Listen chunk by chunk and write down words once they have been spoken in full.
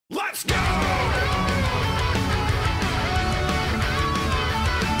Let's go!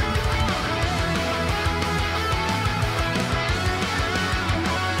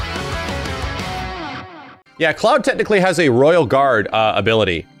 Yeah, Cloud technically has a Royal Guard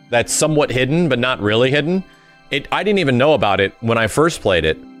ability that's somewhat hidden, but not really hidden. I didn't even know about it when I first played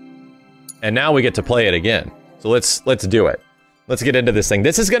it, and now we get to play it again. So let's do it. Let's get into this thing.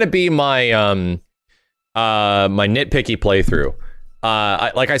 This is gonna be my my nitpicky playthrough.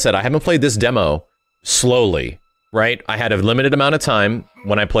 Like I said, I haven't played this demo slowly, right? I had a limited amount of time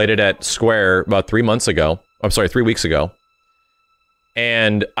when I played it at Square about 3 months ago. I'm sorry, 3 weeks ago,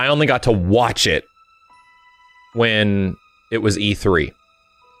 and I only got to watch it when it was E3.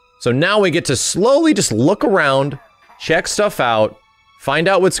 So now we get to slowly just look around, check stuff out, find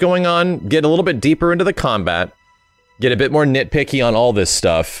out what's going on, get a little bit deeper into the combat, get a bit more nitpicky on all this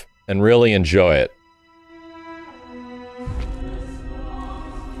stuff, and really enjoy it.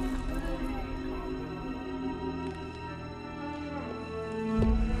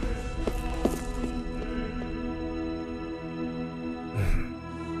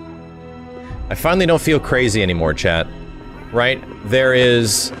 I finally don't feel crazy anymore, chat. Right?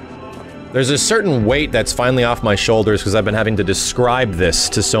 There's a certain weight that's finally off my shoulders because I've been having to describe this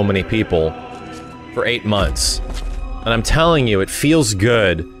to so many people for 8 months. And I'm telling you, it feels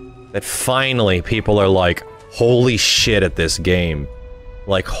good that finally people are like, holy shit at this game.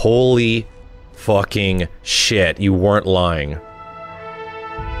 Like, holy fucking shit, you weren't lying.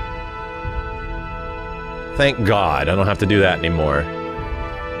 Thank God, I don't have to do that anymore.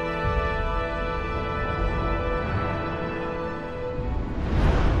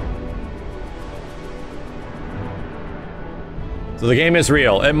 So the game is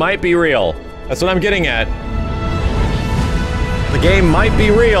real. It might be real. That's what I'm getting at. The game might be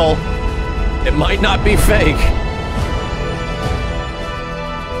real. It might not be fake.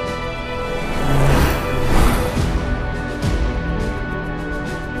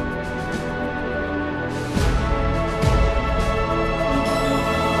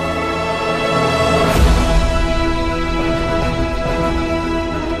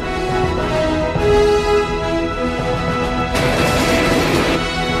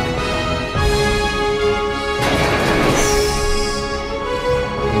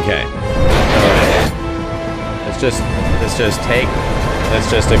 Let's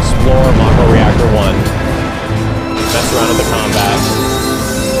just explore Mako Reactor 1. Mess around with the combat.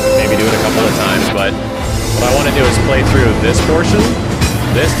 Maybe do it a couple of times, but what I want to do is play through this portion,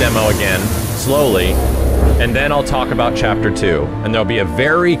 this demo again, slowly, and then I'll talk about Chapter 2. And there'll be a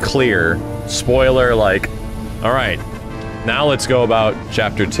very clear spoiler like, alright, now let's go about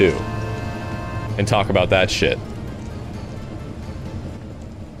Chapter 2. And talk about that shit.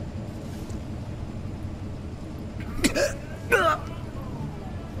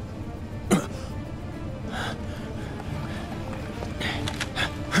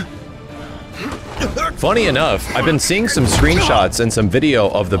 Funny enough, I've been seeing some screenshots and some video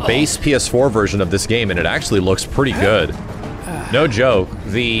of the base PS4 version of this game, and it actually looks pretty good. No joke,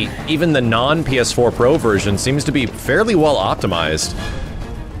 even the non-PS4 Pro version seems to be fairly well optimized.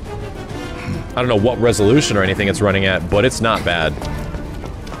 I don't know what resolution or anything it's running at, but it's not bad.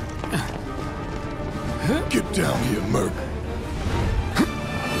 Get down here, Merc.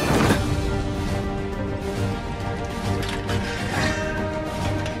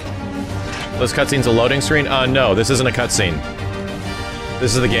 Those cutscenes a loading screen? No, this isn't a cutscene.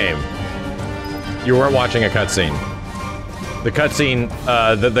 This is the game. You weren't watching a cutscene. The cutscene,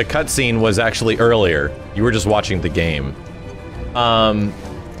 the cutscene was actually earlier. You were just watching the game.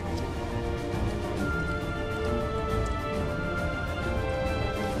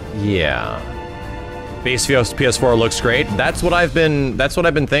 Yeah. Base PS4 looks great. That's what I've been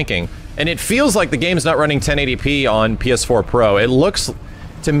thinking. And it feels like the game's not running 1080p on PS4 Pro. It looks,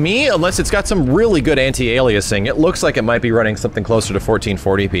 to me, unless it's got some really good anti-aliasing, it looks like it might be running something closer to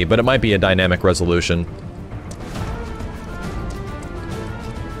 1440p, but it might be a dynamic resolution.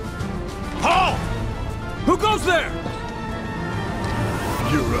 Halt! Who goes there?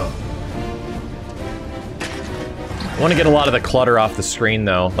 You're up. I want to get a lot of the clutter off the screen,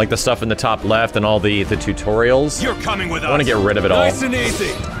 though. Like the stuff in the top left and all the tutorials. You're coming with us. I want to get rid of it all. Nice and easy.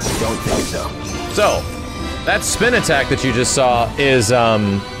 Don't think so. So, that spin attack that you just saw is,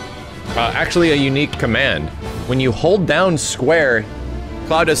 actually a unique command. When you hold down square,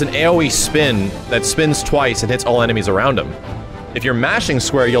 Cloud does an AoE spin that spins twice and hits all enemies around him. If you're mashing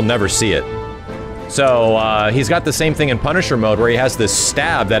square, you'll never see it. So, he's got the same thing in Punisher mode where he has this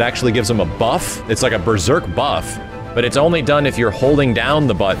stab that actually gives him a buff. It's like a berserk buff, but it's only done if you're holding down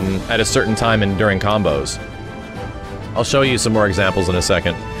the button at a certain time and during combos. I'll show you some more examples in a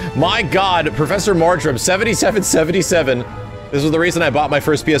second. My God, Professor Mordrum, 7777. This was the reason I bought my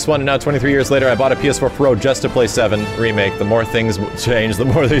first PS1, and now 23 years later, I bought a PS4 Pro just to play 7 Remake. The more things change, the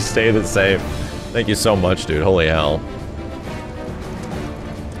more they stay the same. Thank you so much, dude. Holy hell.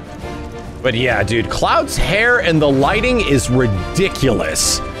 But yeah, dude, Cloud's hair and the lighting is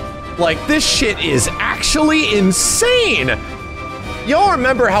ridiculous. Like, this shit is actually insane. Y'all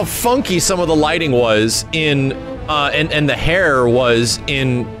remember how funky some of the lighting was in, and the hair was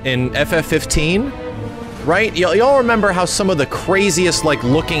in FF15? Right? Y'all remember how some of the craziest, like,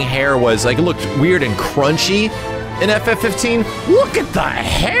 looking hair was, like, it looked weird and crunchy in FF15? Look at the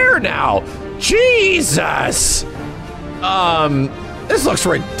hair now! Jesus! This looks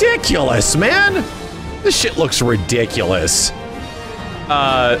ridiculous, man! This shit looks ridiculous.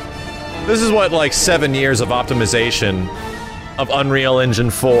 This is what, like, 7 years of optimization of Unreal Engine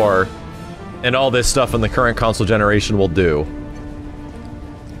 4 and all this stuff in the current console generation will do.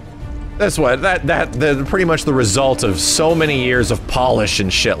 That's what, that's pretty much the result of so many years of polish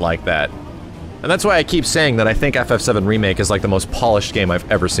and shit like that. And that's why I keep saying that I think FF7 Remake is like the most polished game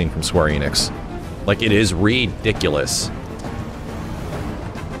I've ever seen from Square-Enix. Like, it is ridiculous.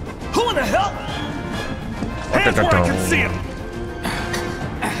 Who in the hell? Hands where I can see him!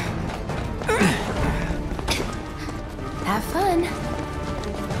 Have fun.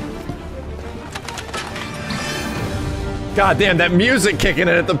 God damn, that music kicking in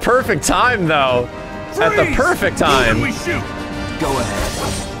at the perfect time, though. Freeze! At the perfect time. We shoot. Go ahead.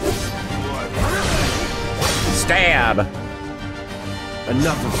 Stab.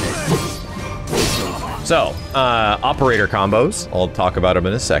 Enough of this. So, operator combos. I'll talk about them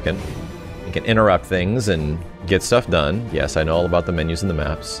in a second. You can interrupt things and get stuff done. Yes, I know all about the menus and the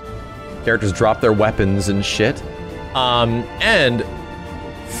maps. Characters drop their weapons and shit. And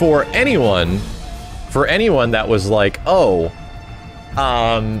for anyone that was like, oh,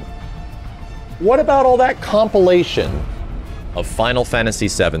 what about all that compilation of Final Fantasy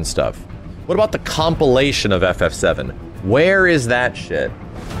VII stuff? What about the compilation of FF7? Where is that shit?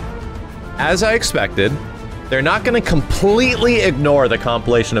 As I expected, they're not going to completely ignore the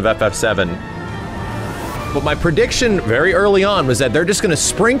compilation of FF7. But my prediction very early on was that they're just going to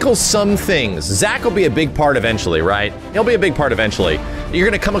sprinkle some things. Zack will be a big part eventually, right? He'll be a big part eventually. You're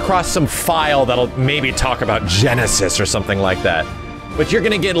going to come across some file that'll maybe talk about Genesis or something like that. But you're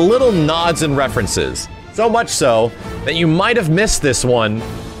going to get little nods and references. So much so that you might have missed this one,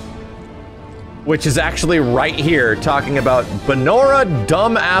 which is actually right here, talking about Benora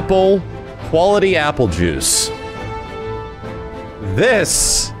Dumb Apple Quality Apple Juice.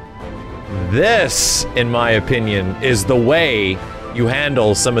 This, in my opinion, is the way you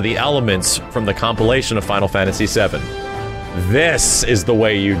handle some of the elements from the compilation of Final Fantasy VII. This is the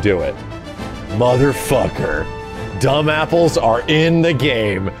way you do it. Motherfucker. Dumb apples are in the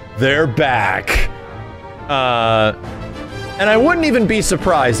game. They're back. And I wouldn't even be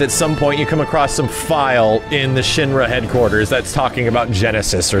surprised at some point you come across some file in the Shinra headquarters that's talking about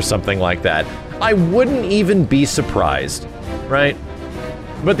Genesis or something like that. I wouldn't even be surprised, right?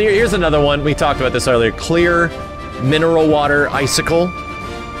 But here's another one. We talked about this earlier. Clear mineral water icicle.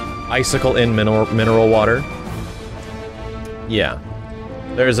 Icicle in mineral water. Yeah.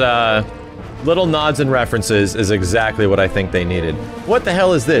 There's little nods and references is exactly what I think they needed. What the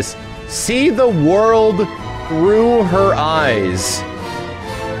hell is this? See the world through her eyes.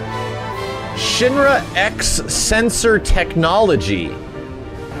 Shinra X sensor technology.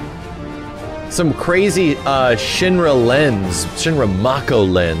 Some crazy Shinra lens, Shinra Mako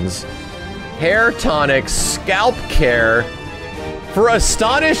lens. Hair tonic, scalp care for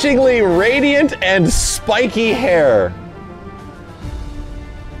astonishingly radiant and spiky hair.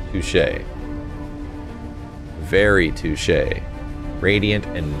 Touché. Very touché. Radiant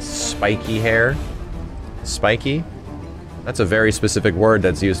and spiky hair. Spiky? That's a very specific word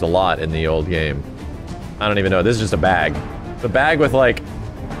that's used a lot in the old game. I don't even know. This is just a bag. It's a bag with, like,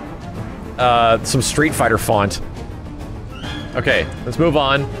 some Street Fighter font. Okay, let's move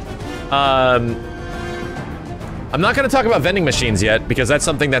on. I'm not going to talk about vending machines yet, because that's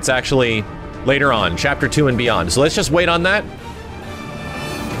something that's actually later on, Chapter 2 and beyond. So let's just wait on that.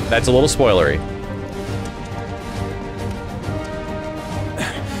 That's a little spoilery.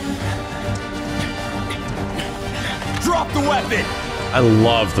 Drop the weapon! I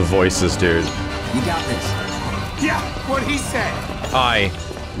love the voices, dude. You got this. Yeah, what'd he say? I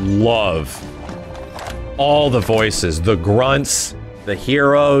love all the voices. The grunts, the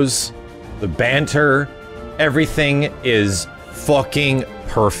heroes, the banter. Everything is fucking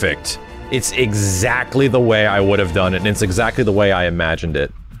perfect. It's exactly the way I would have done it, and it's exactly the way I imagined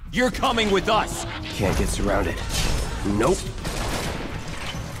it. You're coming with us! Can't get surrounded. Nope.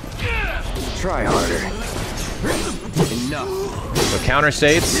 Try harder. Enough. So counter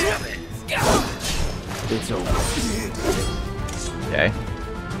states. It's over. Okay.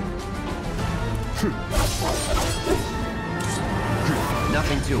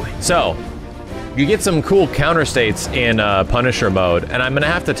 Nothing to it. So, you get some cool counter states in Punisher mode, and I'm gonna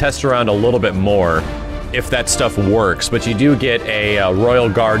have to test around a little bit more if that stuff works, but you do get a Royal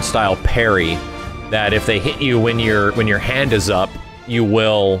Guard style parry that if they hit you when your hand is up, you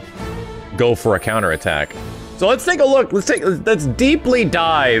will go for a counterattack. So let's take a look. Let's deeply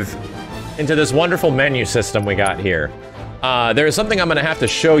dive into this wonderful menu system we got here. There is something I'm gonna have to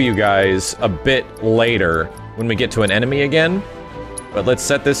show you guys a bit later when we get to an enemy again, but let's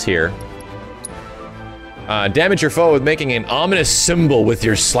set this here. Damage your foe with making an ominous symbol with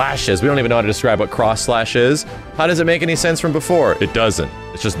your slashes. We don't even know how to describe what cross slash is. How does it make any sense from before? It doesn't.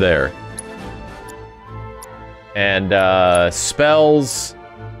 It's just there. And spells.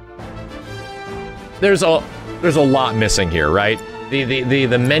 There's a lot missing here, right?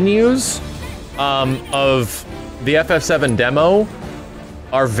 The menus of the FF7 demo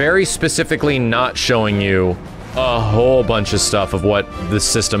are very specifically not showing you a whole bunch of stuff of what the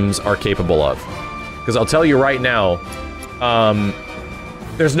systems are capable of. Because I'll tell you right now,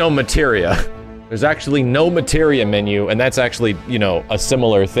 there's no materia. There's actually no materia menu, and that's actually, you know, a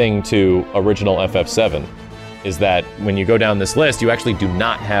similar thing to original FF7, is that when you go down this list, you actually do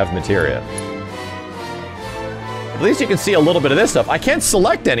not have materia. At least you can see a little bit of this stuff. I can't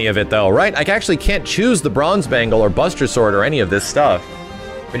select any of it though, right? I actually can't choose the Bronze Bangle or Buster Sword or any of this stuff.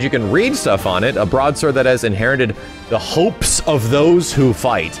 But you can read stuff on it. A broadsword that has inherited the hopes of those who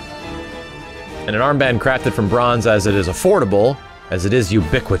fight. And an armband crafted from bronze as it is affordable, as it is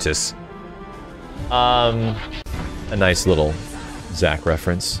ubiquitous. A nice little Zack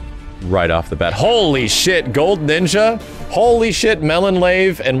reference right off the bat. Holy shit, Gold Ninja? Holy shit, Melon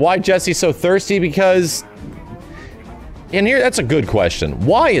Lave? And why Jesse so thirsty? Because... And here, that's a good question.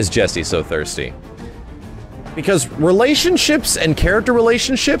 Why is Jesse so thirsty? Because relationships and character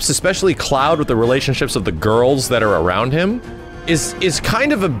relationships, especially Cloud with the relationships of the girls that are around him, is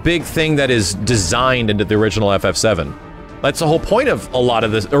kind of a big thing that is designed into the original FF7. That's the whole point of a lot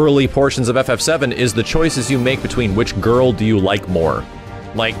of the early portions of FF7 is the choices you make between which girl do you like more.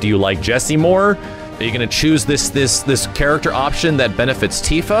 Like, do you like Jessie more? Are you gonna choose this character option that benefits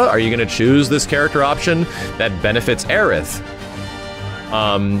Tifa? Are you gonna choose this character option that benefits Aerith?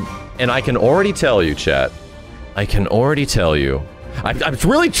 And I can already tell you, chat. I can already tell you. I'm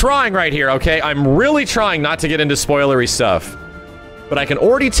really trying right here, okay? I'm really trying not to get into spoilery stuff. But I can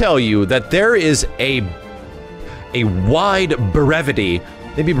already tell you that there is a wide brevity.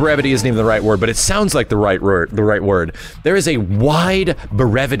 Maybe brevity isn't even the right word, but it sounds like the right word. There is a wide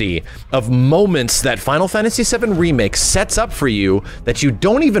brevity of moments that Final Fantasy VII Remake sets up for you that you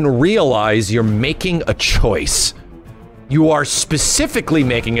don't even realize you're making a choice. You are specifically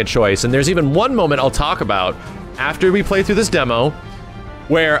making a choice, and there's even one moment I'll talk about after we play through this demo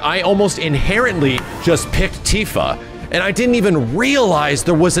where I almost inherently just picked Tifa. And I didn't even realize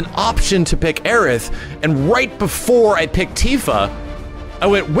there was an option to pick Aerith, and right before I picked Tifa, I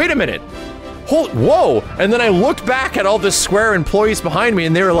went, wait a minute, whoa, and then I looked back at all the Square employees behind me,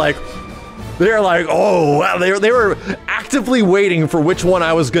 and they were like, oh, wow, they were actively waiting for which one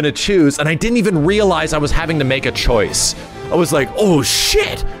I was gonna choose, and I didn't even realize I was having to make a choice. I was like, oh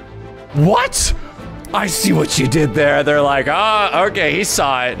shit, what? I see what you did there. They're like, ah, okay, he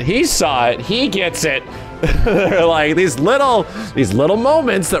saw it, he gets it. They're like, these little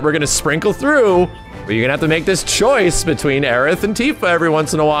moments that we're gonna sprinkle through, where you're gonna have to make this choice between Aerith and Tifa every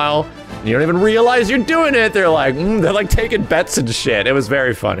once in a while. And you don't even realize you're doing it. They're like taking bets and shit. It was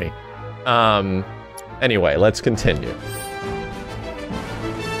very funny. Anyway, let's continue.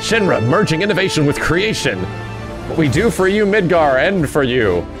 Shinra, merging innovation with creation. What we do for you, Midgar, and for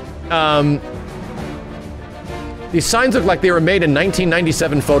you. These signs look like they were made in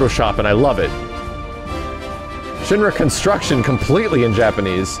 1997 Photoshop, and I love it. Shinra construction completely in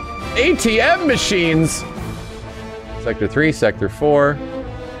Japanese. ATM machines! Sector 3, Sector 4.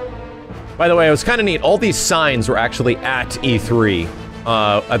 By the way, it was kind of neat. All these signs were actually at E3,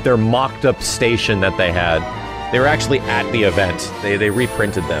 at their mocked-up station that they had. They were actually at the event. They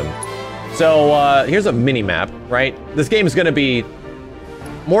reprinted them. So, here's a mini-map, right? This game is gonna be...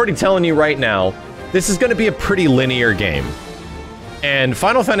 I'm already telling you right now, this is gonna be a pretty linear game. And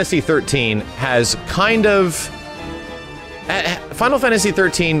Final Fantasy XIII has kind of... Final Fantasy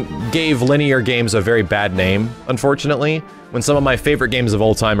XIII gave linear games a very bad name, unfortunately, when some of my favorite games of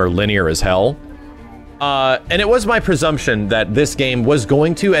all time are linear as hell. And it was my presumption that this game was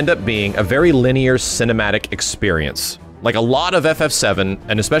going to end up being a very linear cinematic experience. Like, a lot of FF7,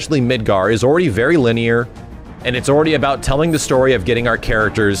 and especially Midgar, is already very linear, and it's already about telling the story of getting our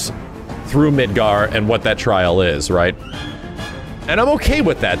characters through Midgar and what that trial is, right? And I'm okay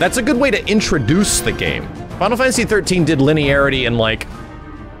with that. That's a good way to introduce the game. Final Fantasy XIII did linearity in, like,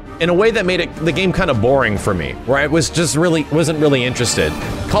 in a way that made the game kind of boring for me, where I wasn't really interested.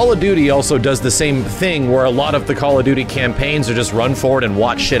 Call of Duty also does the same thing, where a lot of the Call of Duty campaigns are just run forward and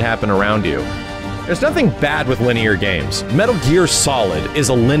watch shit happen around you. There's nothing bad with linear games. Metal Gear Solid is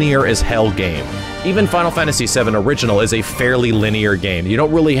a linear as hell game. Even Final Fantasy VII Original is a fairly linear game. You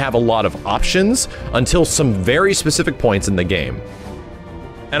don't really have a lot of options until some very specific points in the game.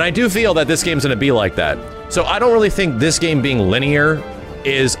 And I do feel that this game's gonna be like that. So I don't really think this game being linear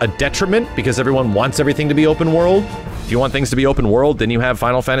is a detriment, because everyone wants everything to be open world. If you want things to be open world, then you have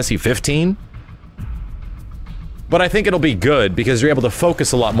Final Fantasy XV. But I think it'll be good, because you're able to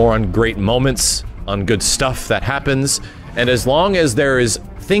focus a lot more on great moments, on good stuff that happens, and as long as there is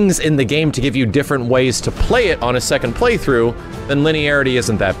things in the game to give you different ways to play it on a second playthrough, then linearity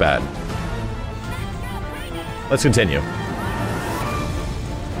isn't that bad. Let's continue.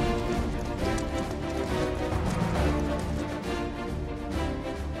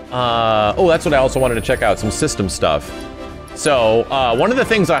 Oh, that's what I also wanted to check out, some system stuff. So, one of the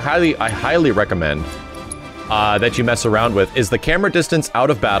things I highly recommend that you mess around with is the camera distance out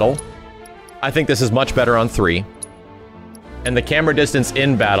of battle. I think this is much better on 3. And the camera distance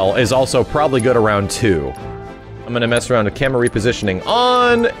in battle is also probably good around 2. I'm gonna mess around with camera repositioning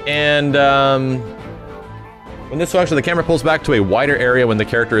on, and when this actually the camera pulls back to a wider area when the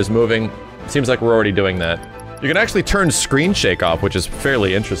character is moving. It seems like we're already doing that. You can actually turn screen shake off, which is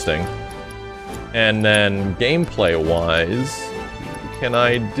fairly interesting. And then gameplay-wise, can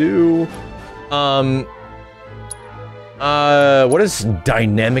I do... what is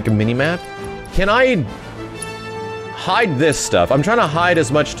dynamic minimap? Can I hide this stuff? I'm trying to hide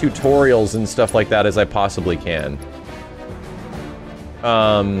as much tutorials and stuff like that as I possibly can.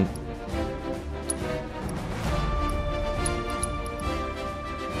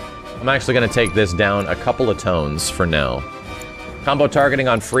 I'm actually gonna take this down a couple of tones for now. Combo targeting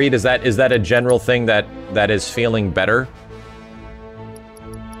on Freed, is that a general thing that is feeling better?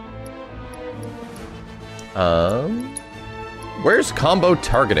 Where's combo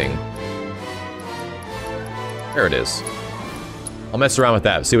targeting? There it is. I'll mess around with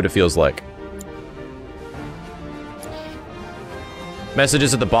that, see what it feels like.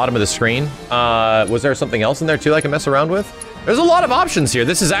 Messages at the bottom of the screen. Was there something else in there too I can mess around with? There's a lot of options here.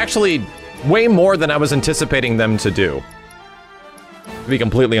 This is actually way more than I was anticipating them to do. To be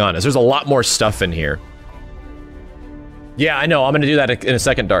completely honest, there's a lot more stuff in here. Yeah, I know, I'm gonna do that in a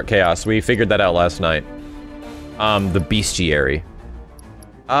second, Dark Chaos. We figured that out last night. The bestiary.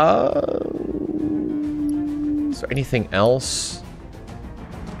 Is there anything else?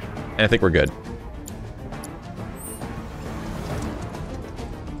 And I think we're good.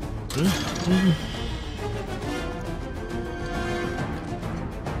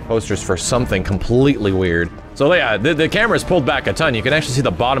 Posters for something completely weird. So yeah, the camera's pulled back a ton. You can actually see the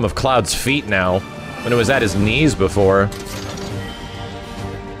bottom of Cloud's feet now, when it was at his knees before.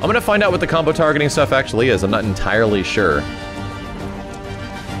 I'm gonna find out what the combo targeting stuff actually is. I'm not entirely sure.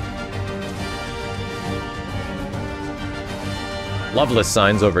 Loveless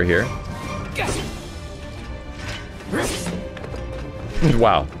signs over here.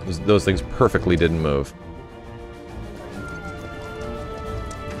 Wow, those things perfectly didn't move.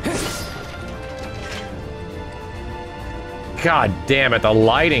 God damn it, the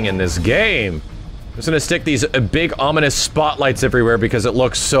lighting in this game. I'm just gonna stick these big ominous spotlights everywhere because it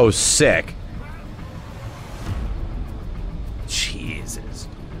looks so sick. Jesus.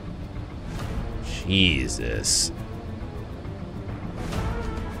 Jesus.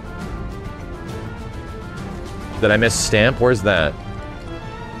 Did I miss Stamp? Where's that?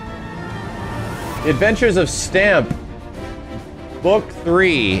 The Adventures of Stamp. Book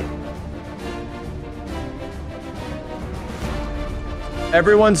 3.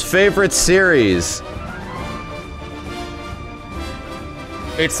 Everyone's favorite series.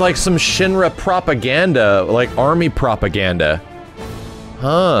 It's like some Shinra propaganda, like army propaganda.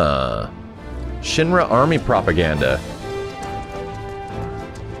 Huh. Shinra army propaganda.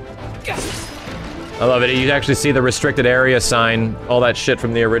 I love it. You actually see the restricted area sign, all that shit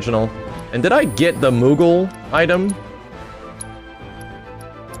from the original. And did I get the Moogle item?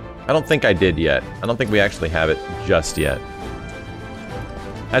 I don't think I did yet. I don't think we actually have it just yet.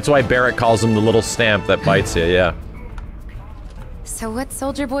 That's why Barrett calls him the little stamp that bites you, yeah. So what's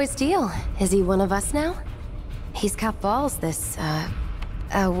Soldier Boy's deal? Is he one of us now? He's got balls, this,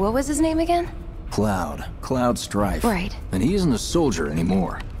 what was his name again? Cloud Strife. Right. And he isn't a soldier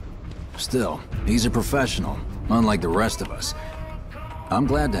anymore. Still, he's a professional, unlike the rest of us. I'm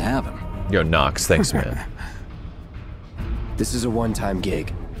glad to have him. Yo, Nox, thanks, man. This is a one-time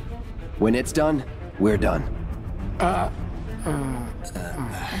gig. When it's done, we're done.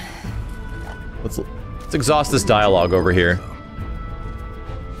 Let's exhaust this dialogue over here.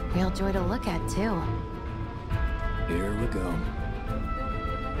 Real joy to look at, too. Here we go.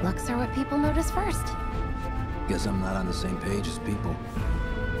 Looks are what people notice first. Guess I'm not on the same page as people.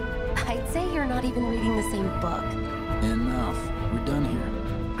 I'd say you're not even reading the same book. Enough. We're done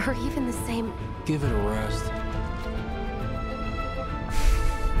here. Or even the same... Give it a rest.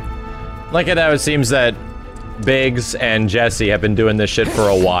 Like it how it seems that Biggs and Jesse have been doing this shit for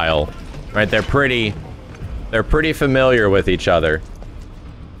a while. Right? They're pretty familiar with each other.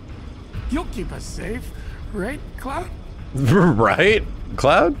 You'll keep us safe, right, Cloud? Right?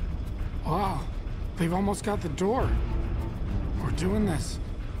 Cloud? Wow, they've almost got the door. We're doing this.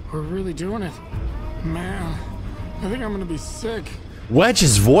 We're really doing it. Man, I think I'm gonna be sick.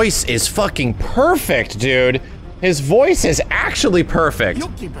 Wedge's voice is fucking perfect, dude. His voice is actually perfect. You'll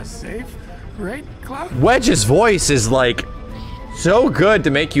keep us safe, right, Cloud? Wedge's voice is like so good to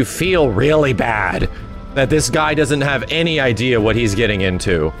make you feel really bad that this guy doesn't have any idea what he's getting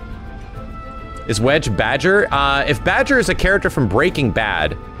into. Is Wedge Badger? If Badger is a character from Breaking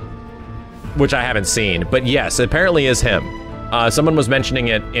Bad, which I haven't seen, but yes, it apparently is him. Someone was mentioning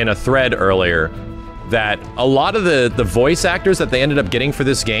it in a thread earlier that a lot of the voice actors that they ended up getting for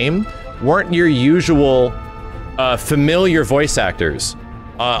this game weren't your usual familiar voice actors.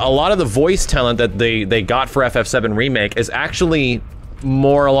 A lot of the voice talent that they got for FF7 Remake is actually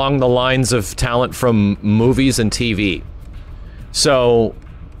more along the lines of talent from movies and TV. So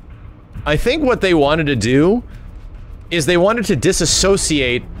I think what they wanted to do is they wanted to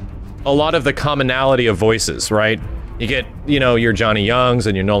disassociate a lot of the commonality of voices, right? You get, you know, your Johnny Youngs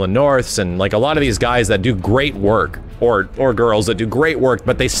and your Nolan Norths and like a lot of these guys that do great work, or girls that do great work,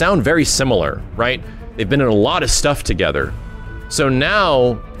 but they sound very similar, right? They've been in a lot of stuff together. So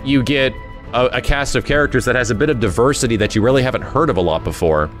now you get a cast of characters that has a bit of diversity that you really haven't heard of a lot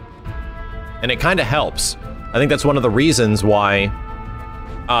before. And it kind of helps. I think that's one of the reasons why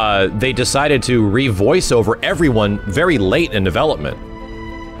they decided to re-voice over everyone very late in development.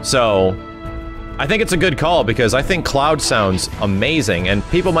 So I think it's a good call because I think Cloud sounds amazing, and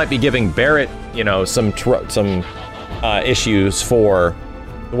people might be giving Barrett, you know, some issues for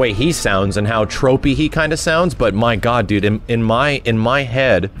the way he sounds and how tropey he kind of sounds. But my God, dude, in my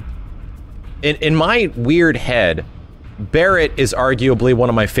head, in my weird head, Barrett is arguably one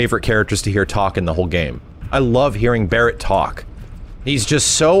of my favorite characters to hear talk in the whole game. I love hearing Barrett talk. He's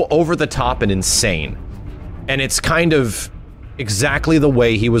just so over the top and insane. And it's kind of exactly the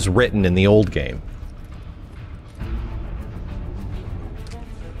way he was written in the old game.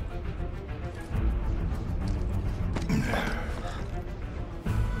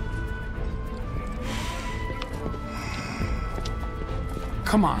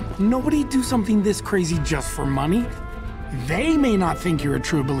 Come on, nobody do something this crazy just for money. They may not think you're a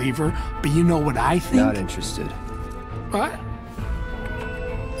true believer, but you know what I think? Not interested. What?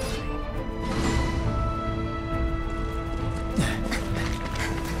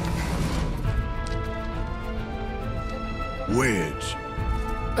 Wedge.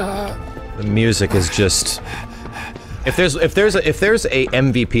 The music is just... If there's a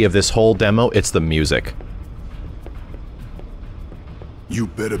MVP of this whole demo, it's the music. You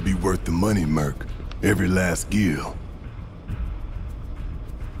better be worth the money, Merc. Every last gil.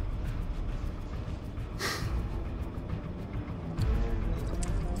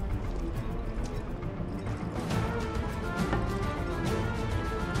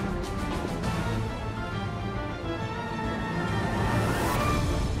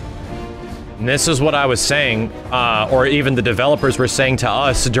 And this is what I was saying, or even the developers were saying to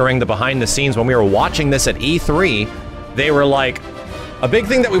us during the behind the scenes when we were watching this at E3. They were like, a big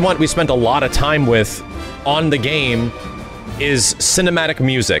thing that we spent a lot of time with on the game is cinematic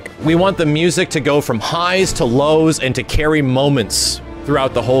music. We want the music to go from highs to lows and to carry moments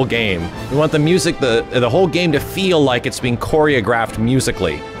throughout the whole game. We want the music, the whole game to feel like it's being choreographed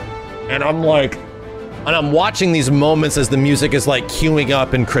musically. And I'm like, and I'm watching these moments as the music is like queuing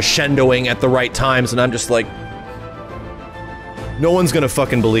up and crescendoing at the right times, and I'm just like, no one's gonna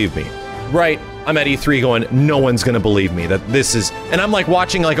fucking believe me. Right? I'm at E3 going, no one's gonna believe me that this is, and I'm like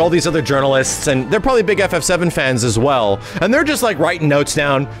watching like all these other journalists, and they're probably big FF7 fans as well, and they're just like writing notes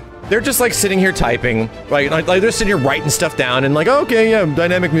down. They're just like sitting here typing, right? Like they're sitting here writing stuff down and like, okay, yeah,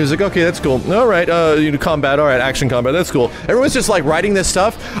 dynamic music, okay, that's cool. All right, combat, all right, action combat, that's cool. Everyone's just like writing this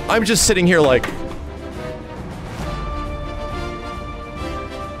stuff. I'm just sitting here like,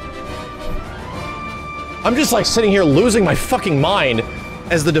 I'm just like sitting here losing my fucking mind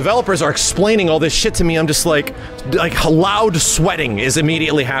as the developers are explaining all this shit to me. I'm just like loud sweating is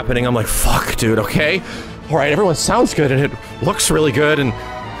immediately happening. I'm like, fuck, dude, okay? All right, everyone sounds good and it looks really good and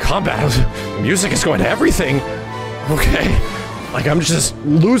combat, the music is going to everything. Okay. Like, I'm just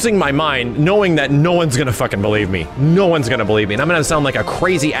losing my mind knowing that no one's gonna fucking believe me. No one's gonna believe me, and I'm gonna sound like a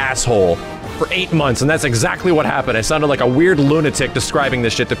crazy asshole for 8 months, and that's exactly what happened. I sounded like a weird lunatic describing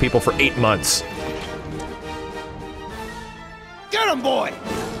this shit to people for 8 months. Get him, boy!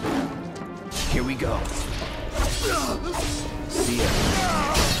 Here we go. See ya.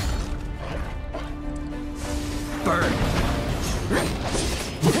 Burn.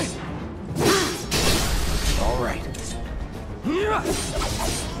 All right.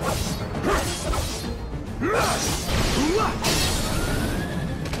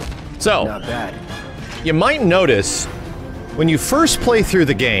 So, not bad. You might notice when you first play through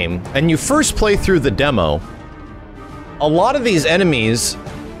the game and you first play through the demo, a lot of these enemies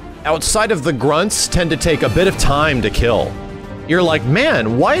outside of the grunts tend to take a bit of time to kill. You're like,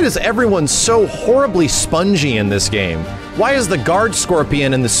 man, why is everyone so horribly spongy in this game? Why is the guard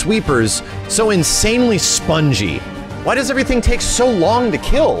scorpion and the sweepers so insanely spongy? Why does everything take so long to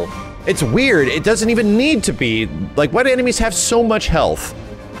kill? It's weird, it doesn't even need to be. Like, why do enemies have so much health?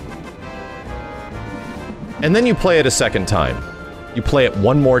 And then you play it a second time. You play it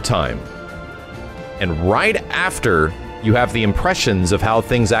one more time. And right after you have the impressions of how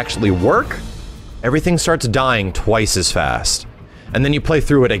things actually work, everything starts dying twice as fast. And then you play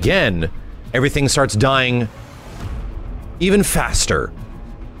through it again, everything starts dying even faster.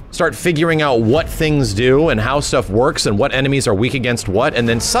 Start figuring out what things do and how stuff works and what enemies are weak against what, and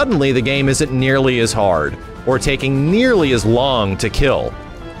then suddenly the game isn't nearly as hard or taking nearly as long to kill.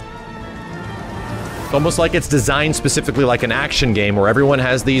 It's almost like it's designed specifically like an action game where everyone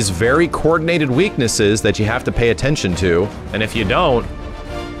has these very coordinated weaknesses that you have to pay attention to, and if you don't,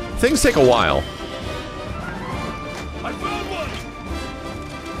 things take a while. I found one!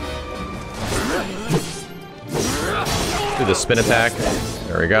 Do the spin attack.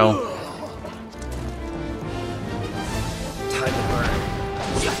 There we go. Time to burn.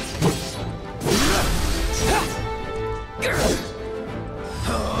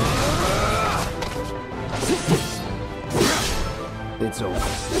 It's over.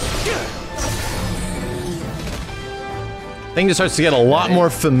 Thing just starts to get a lot more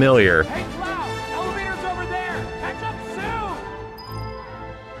familiar. Hey, Cloud! Elevator's over there! Catch up soon!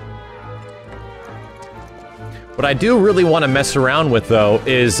 What I do really want to mess around with, though,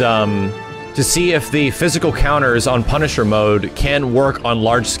 is to see if the physical counters on Punisher mode can work on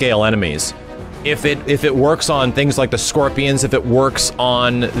large-scale enemies. If it works on things like the Scorpions, if it works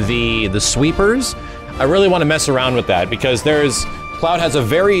on the Sweepers, I really want to mess around with that, because Cloud has a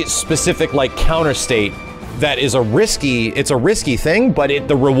very specific, like, counter state that is a risky thing, but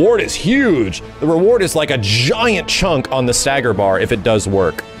the reward is huge. The reward is like a giant chunk on the stagger bar if it does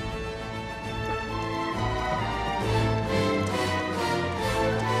work.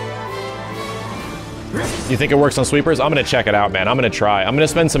 You think it works on sweepers? I'm gonna check it out, man. I'm gonna try. I'm gonna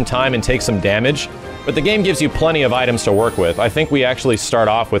spend some time and take some damage, but the game gives you plenty of items to work with. I think we actually start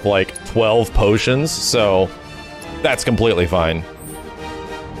off with like 12 potions, so that's completely fine.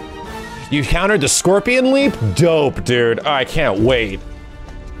 You countered the Scorpion Leap? Dope, dude. I can't wait.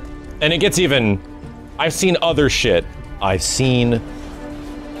 And it gets even... I've seen other shit. I've seen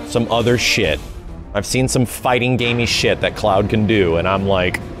some other shit. I've seen some fighting gamey shit that Cloud can do, and I'm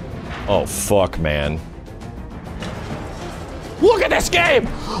like, oh fuck, man. Look at this game!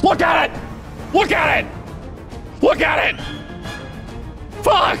 Look at it! Look at it! Look at it!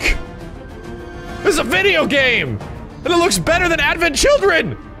 Fuck! This is a video game! And it looks better than Advent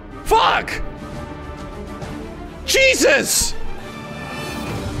Children! Fuck! Jesus!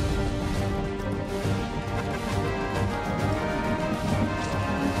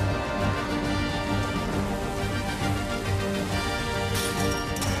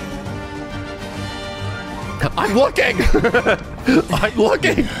 I'm looking! I'm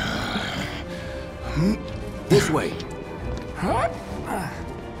looking! This way.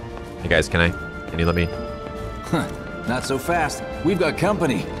 Hey guys, can you let me? Not so fast. We've got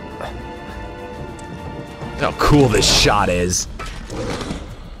company. How cool this shot is.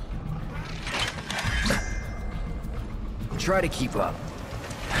 Try to keep up.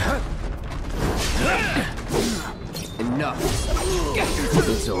 Enough.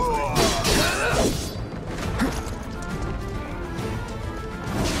 It's over.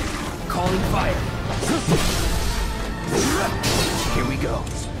 Calling fire. Here we go.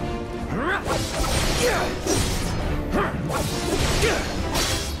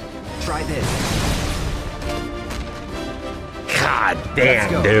 Try this. God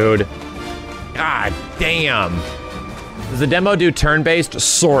damn, dude. God damn. Does the demo do turn-based?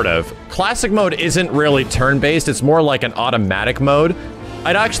 Sort of. Classic mode isn't really turn-based, it's more like an automatic mode.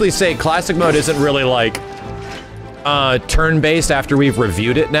 I'd actually say classic mode isn't really like turn-based after we've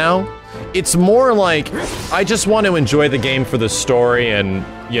reviewed it now. It's more like, I just want to enjoy the game for the story and,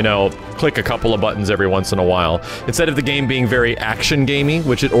 you know, click a couple of buttons every once in a while. Instead of the game being very action-gamey,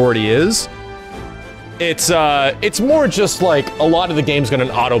 which it already is, it's more just like a lot of the game's gonna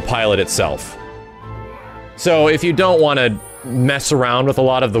autopilot itself. So if you don't want to mess around with a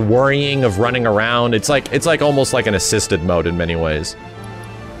lot of the worrying of running around, it's like almost like an assisted mode in many ways.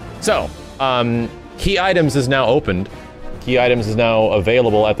 So, key items is now opened. Key items is now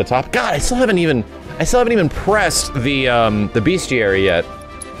available at the top. God, I still haven't even pressed the bestiary yet.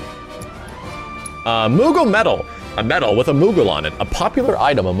 Moogle medal. A medal with a Moogle on it. A popular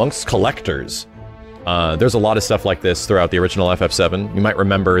item amongst collectors. There's a lot of stuff like this throughout the original FF7. You might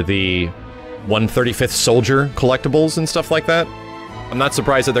remember the 135th Soldier collectibles and stuff like that. I'm not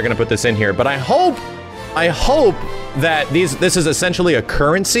surprised that they're gonna put this in here, but I hope that this is essentially a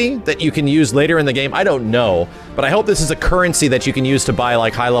currency that you can use later in the game. I don't know, but I hope this is a currency that you can use to buy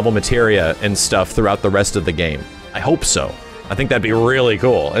like high-level materia and stuff throughout the rest of the game. I hope so. I think that'd be really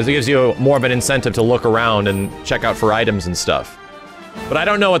cool, as it gives you more of an incentive to look around and check out for items and stuff. But I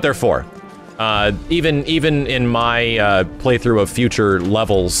don't know what they're for. Even in my playthrough of future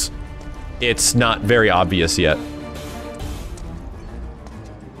levels, it's not very obvious yet.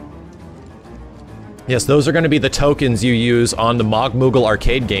 Yes, those are going to be the tokens you use on the Mog Moogle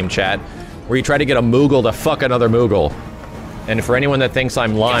arcade game, chat, where you try to get a Moogle to fuck another Moogle. And for anyone that thinks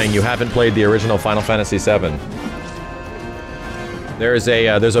I'm lying, you haven't played the original Final Fantasy VII. There's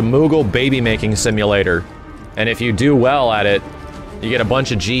a Moogle baby-making simulator, and if you do well at it, you get a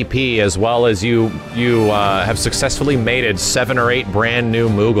bunch of GP, as well as you have successfully mated 7 or 8 brand new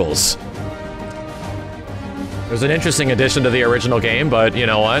Moogles. There's an interesting addition to the original game, but you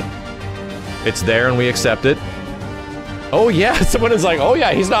know what? It's there and we accept it. Oh yeah, someone is like, oh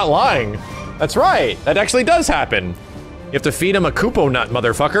yeah, he's not lying. That's right, that actually does happen. You have to feed him a Koopo nut,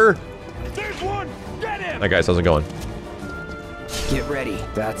 motherfucker. There's one! Get him! Hey guys, how's it going? Get ready.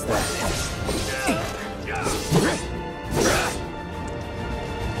 That's that.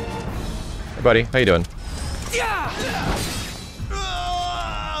 Hey buddy, how you doing?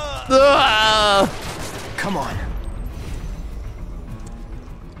 Come on.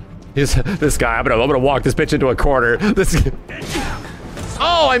 This guy, I'm gonna walk this bitch into a corner.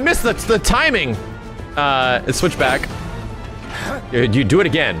 Oh, I missed the timing. Switch back. You do it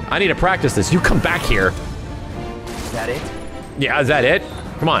again. I need to practice this. You come back here. Is that it? Yeah, is that it?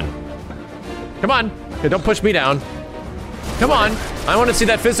 Come on. Come on. Hey, don't push me down. Come on. I want to see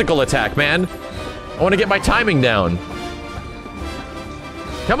that physical attack, man. I want to get my timing down.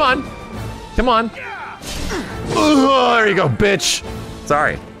 Come on. Come on. Oh, there you go, bitch.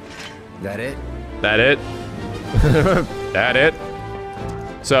 Sorry. That it? That it? That it?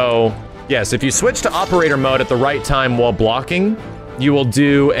 So, yes, if you switch to operator mode at the right time while blocking, you will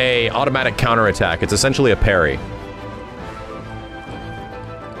do a automatic counterattack. It's essentially a parry.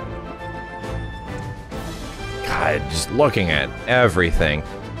 God, just looking at everything.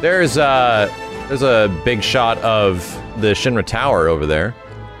 There's a big shot of the Shinra Tower over there.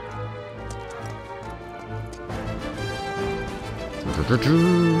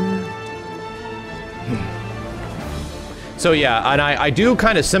 So yeah, and I do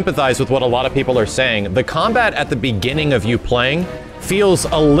kind of sympathize with what a lot of people are saying. The combat at the beginning of you playing feels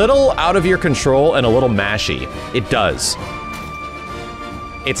a little out of your control and a little mashy. It does.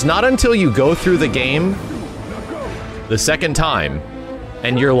 It's not until you go through the game the second time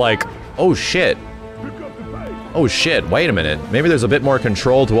and you're like, oh shit. Oh shit, wait a minute. Maybe there's a bit more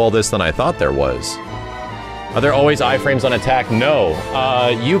control to all this than I thought there was. Are there always iframes on attack? No.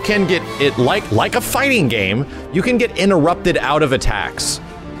 You can get it like a fighting game, you can get interrupted out of attacks.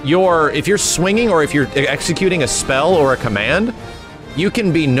 If you're swinging or if you're executing a spell or a command, you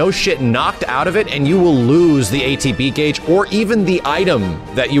can be no shit knocked out of it and you will lose the ATB gauge or even the item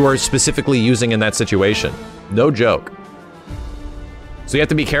that you are specifically using in that situation. No joke. So you have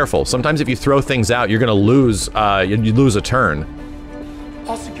to be careful. Sometimes if you throw things out, you're gonna lose, you lose a turn.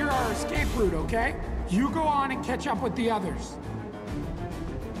 I'll secure our escape route, okay? You go on and catch up with the others.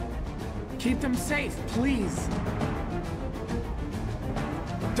 Keep them safe, please.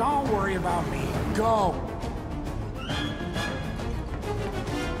 Don't worry about me. Go.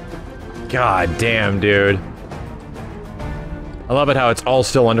 God damn, dude. I love it how it's all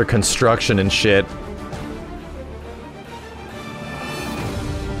still under construction and shit.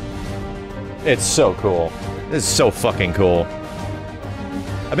 It's so cool. This is so fucking cool.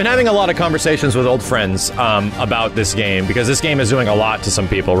 I've been having a lot of conversations with old friends about this game, because this game is doing a lot to some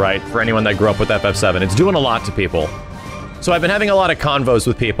people, right? For anyone that grew up with FF7, it's doing a lot to people. So I've been having a lot of convos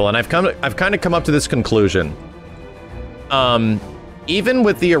with people, and I've kind of come up to this conclusion. Even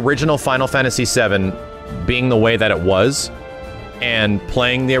with the original Final Fantasy VII being the way that it was, and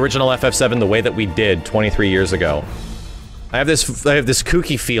playing the original FF7 the way that we did 23 years ago, I have this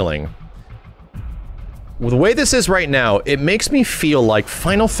kooky feeling. The way this is right now, it makes me feel like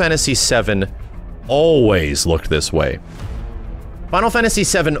Final Fantasy VII always looked this way. Final Fantasy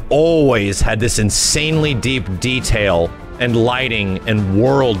VII always had this insanely deep detail and lighting and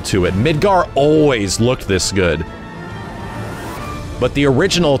world to it. Midgar always looked this good. But the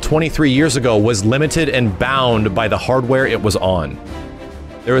original 23 years ago was limited and bound by the hardware it was on.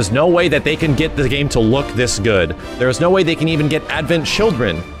 There is no way that they can get the game to look this good. There is no way they can even get Advent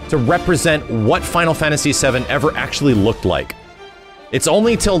Children to represent what Final Fantasy VII ever actually looked like. It's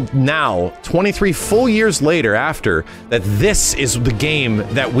only till now, 23 full years later after, that this is the game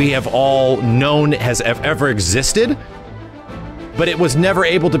that we have all known has ever existed, but it was never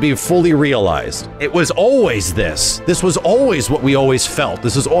able to be fully realized. It was always this. This was always what we always felt.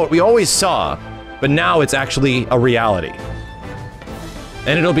 This is what we always saw, but now it's actually a reality.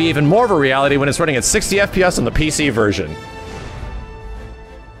 And it'll be even more of a reality when it's running at 60 FPS on the PC version.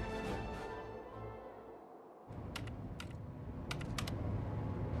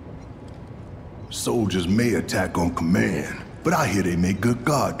 Soldiers may attack on command, but I hear they make good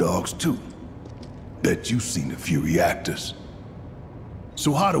guard dogs too. Bet you've seen a few reactors.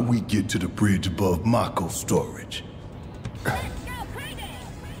 So how do we get to the bridge above Mako storage?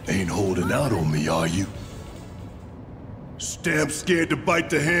 Ain't holding out on me, are you? Stamp scared to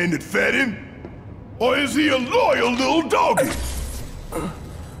bite the hand that fed him? Or is he a loyal little doggy?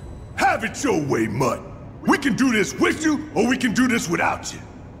 Have it your way, Mutt. We can do this with you, or we can do this without you.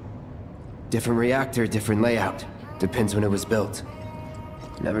 Different reactor, different layout. Depends when it was built.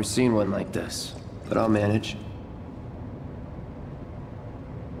 Never seen one like this, but I'll manage.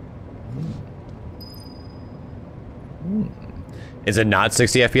 Is it not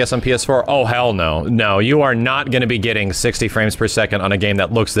 60 FPS on PS4? Oh, hell no. No, you are not going to be getting 60 frames per second on a game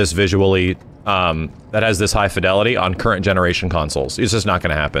that looks this visually, that has this high fidelity on current generation consoles. It's just not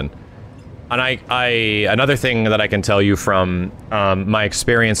going to happen. And another thing that I can tell you from my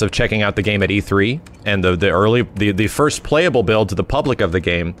experience of checking out the game at E3 and the first playable build to the public of the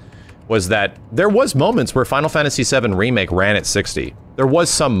game was that there was moments where Final Fantasy VII Remake ran at 60. There was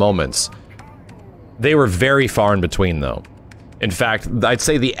some moments. They were very far in between, though. In fact, I'd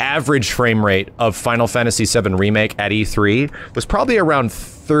say the average frame rate of Final Fantasy VII Remake at E3 was probably around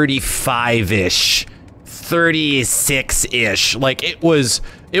 35-ish, 36-ish. Like, it was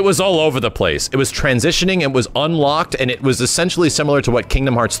all over the place. It was transitioning, it was unlocked, and it was essentially similar to what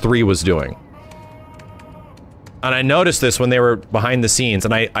Kingdom Hearts 3 was doing. And I noticed this when they were behind the scenes,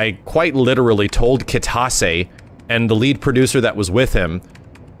 and I quite literally told Kitase and the lead producer that was with him,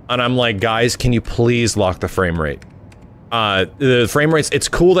 and I'm like, guys, can you please lock the frame rate? The frame rates, it's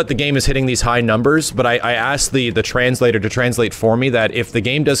cool that the game is hitting these high numbers, but I asked the translator to translate for me that if the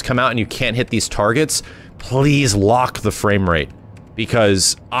game does come out and you can't hit these targets, please lock the frame rate.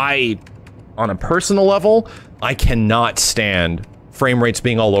 Because on a personal level, I cannot stand frame rates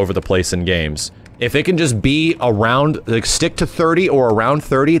being all over the place in games. If it can just be around, like, stick to 30 or around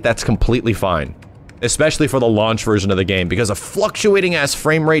 30, that's completely fine. Especially for the launch version of the game, because a fluctuating ass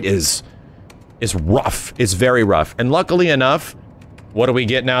frame rate is rough. It's very rough. And luckily enough, what do we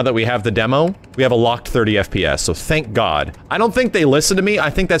get now that we have the demo? We have a locked 30 FPS, so thank God. I don't think they listen to me.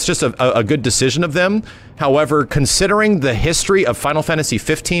 I think that's just a good decision of them. However, considering the history of Final Fantasy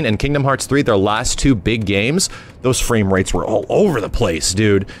 15 and Kingdom Hearts 3, their last two big games, those frame rates were all over the place,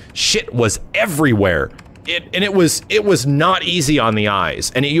 dude. Shit was everywhere. It was not easy on the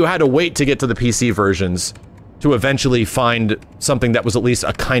eyes, and you had to wait to get to the PC versions to eventually find something that was at least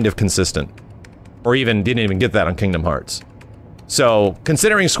a kind of consistent. Or even didn't even get that on Kingdom Hearts. So,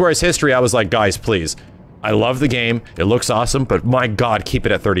 considering Square's history, I was like, guys, please. I love the game, it looks awesome, but my god, keep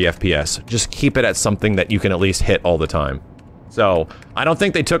it at 30 FPS. Just keep it at something that you can at least hit all the time. So, I don't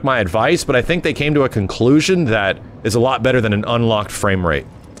think they took my advice, but I think they came to a conclusion that is a lot better than an unlocked frame rate.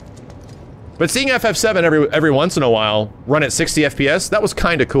 But seeing FF7 every once in a while run at 60 FPS, that was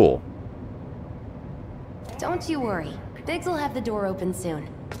kinda cool. Don't you worry. Biggs will have the door open soon.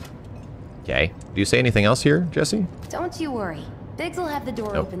 Okay. Do you say anything else here, Jesse? Don't you worry. Biggs will have the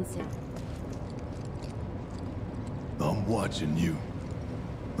door open soon. I'm watching you.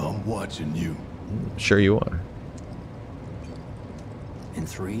 I'm watching you. Sure you are. In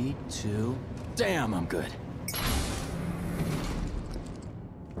 3, 2... Damn, I'm good.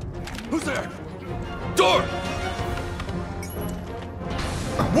 Who's there? Door!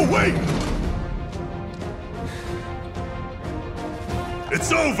 Whoa, wait!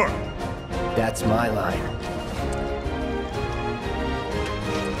 It's over! That's my line.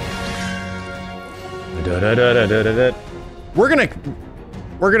 We're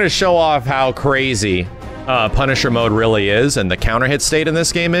gonna show off how crazy Punisher mode really is and the counter hit state in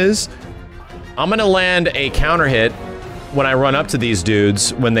this game is. I'm gonna land a counter hit when I run up to these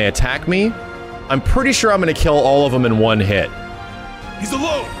dudes when they attack me. I'm pretty sure I'm gonna kill all of them in one hit. He's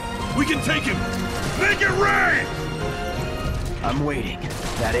alone! We can take him! Make it rain! I'm waiting.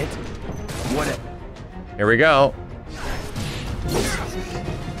 That it? What? Here we go.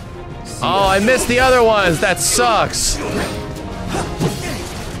 Oh, I missed the other ones. That sucks.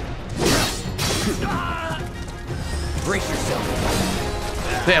 Brace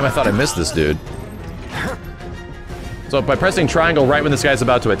yourself. Damn, I thought I missed this dude. So by pressing triangle right when this guy's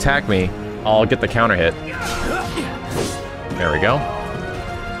about to attack me, I'll get the counter hit. There we go.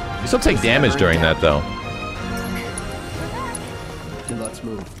 You still take damage during that, though. Let's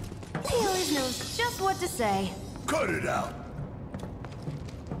move. He always knows just what to say. Cut it out!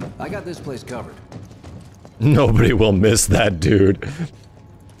 I got this place covered. Nobody will miss that dude.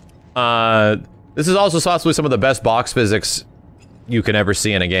 This is also possibly some of the best box physics you can ever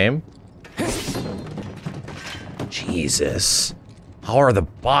see in a game. Jesus. How are the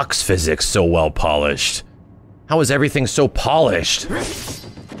box physics so well polished? How is everything so polished?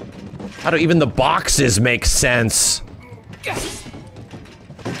 How do even the boxes make sense?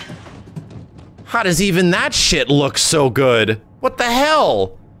 How does even that shit look so good? What the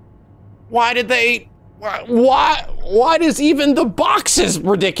hell? Why did they... Why does even the boxes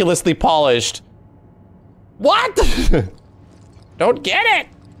ridiculously polished? What? Don't get it!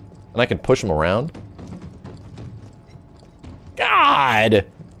 And I can push them around? God!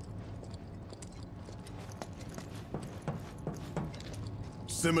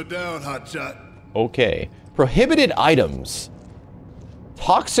 Simmer down, hotshot. Okay. Prohibited items.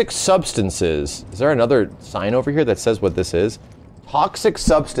 Toxic substances. Is there another sign over here that says what this is? Toxic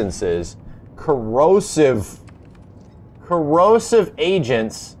substances. Corrosive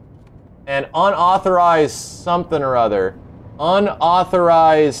agents. And unauthorized something or other.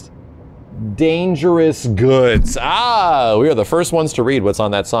 Unauthorized dangerous goods. Ah, we are the first ones to read what's on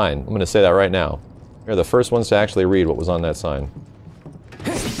that sign. I'm gonna say that right now. We are the first ones to actually read what was on that sign.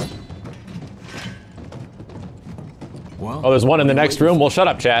 Well, Oh, there's one in the next room? Well, shut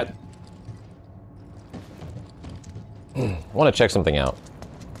up, chat. I want to check something out.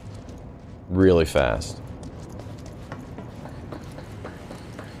 Really fast.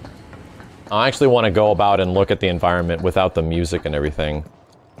 I actually want to go about and look at the environment without the music and everything.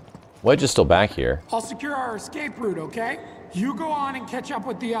 Wedge is still back here. I'll secure our escape route, okay? You go on and catch up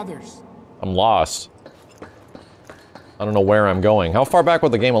with the others. I'm lost. I don't know where I'm going. How far back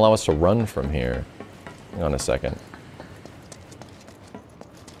would the game allow us to run from here? Hang on a second.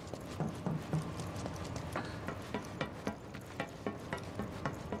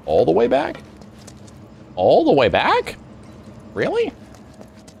 All the way back? All the way back? Really?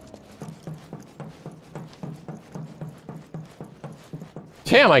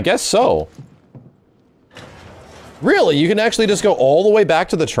 Damn, I guess so. Really? You can actually just go all the way back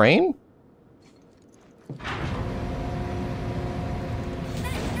to the train?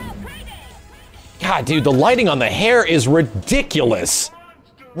 God, dude, the lighting on the hair is ridiculous.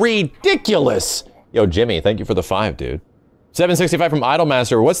 Ridiculous. Yo, Jimmy, thank you for the 5, dude. 765 from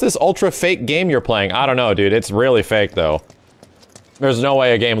Idolmaster. What's this ultra fake game you're playing? I don't know, dude. It's really fake, though. There's no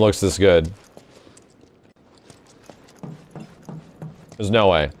way a game looks this good. There's no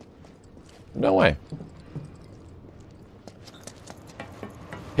way. No way.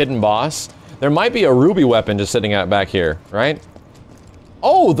 Hidden boss. There might be a ruby weapon just sitting out back here, right?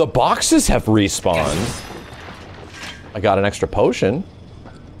 Oh, the boxes have respawned. I got an extra potion.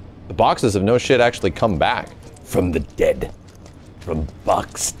 The boxes have no shit actually come back from the dead. From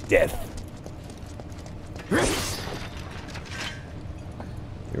Buck's death. You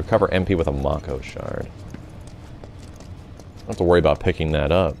recover MP with a Mako shard. Don't have to worry about picking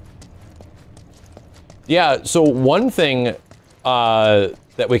that up. Yeah, so one thing that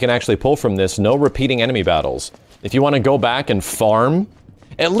we can actually pull from this, no repeating enemy battles. If you want to go back and farm,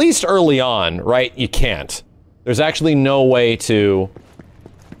 at least early on, right, you can't. There's actually no way to...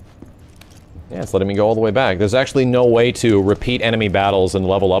 Yeah, it's letting me go all the way back. There's actually no way to repeat enemy battles and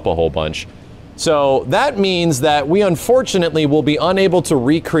level up a whole bunch. So that means that we unfortunately will be unable to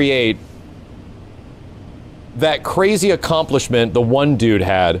recreate that crazy accomplishment the one dude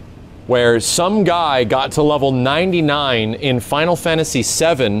had, where some guy got to level 99 in Final Fantasy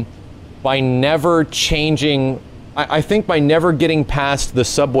VII by never changing... I think by never getting past the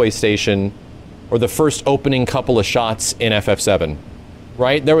subway station or the first opening couple of shots in FF7,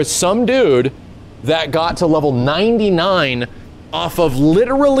 right? There was some dude that got to level 99 off of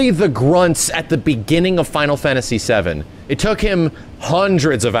literally the grunts at the beginning of Final Fantasy VII. It took him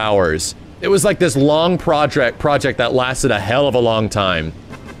hundreds of hours. It was like this long project that lasted a hell of a long time.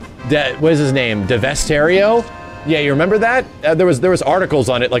 What is his name? Devesterio? Yeah, you remember that? There was articles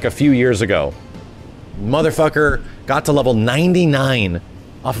on it like a few years ago. Motherfucker got to level 99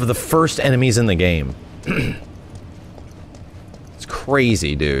 off of the first enemies in the game. It's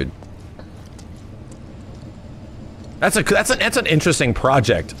crazy, dude. That's an interesting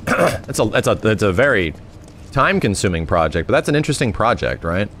project. That's a very time-consuming project, but that's an interesting project,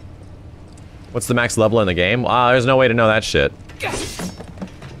 right? What's the max level in the game? There's no way to know that shit.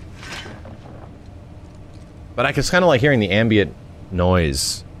 But I just kind of like hearing the ambient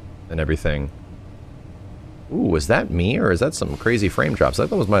noise and everything. Ooh, was that me or is that some crazy frame drops? I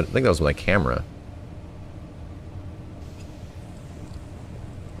think that was my camera.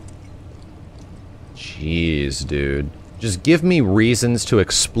 Jeez, dude. Just give me reasons to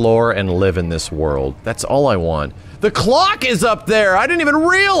explore and live in this world. That's all I want. The clock is up there! I didn't even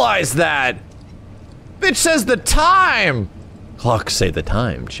realize that! Bitch says the time! Clocks say the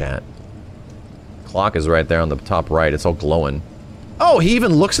time, chat. Clock is right there on the top right. It's all glowing. Oh, he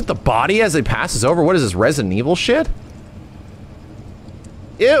even looks at the body as it passes over. What is this, Resident Evil shit?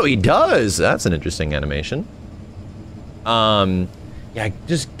 Ew, he does! That's an interesting animation. Yeah,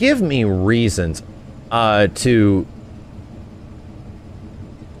 just give me reasons, to...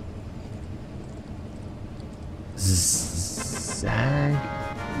 Zag?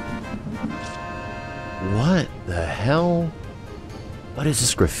 What the hell? What is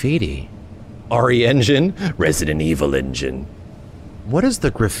this graffiti? RE engine? Resident Evil engine. What is the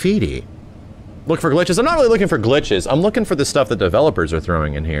graffiti? Look for glitches? I'm not really looking for glitches. I'm looking for the stuff that developers are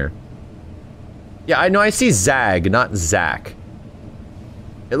throwing in here. Yeah, I know I see Zag, not Zack.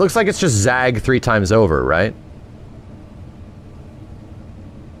 It looks like it's just Zag 3 times over, right?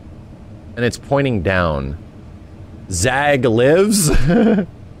 And it's pointing down. Zag lives?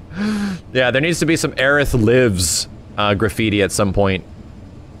 Yeah, there needs to be some Aerith lives graffiti at some point.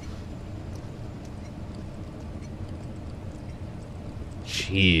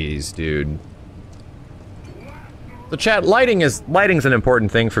 Jeez, dude. So chat, lighting's an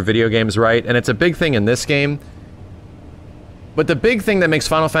important thing for video games, right? And it's a big thing in this game. But the big thing that makes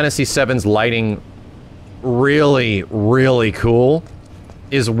Final Fantasy VII's lighting really, really cool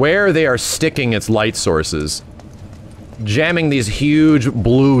is where they are sticking its light sources. Jamming these huge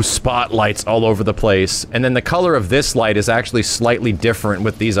blue spotlights all over the place, and then the color of this light is actually slightly different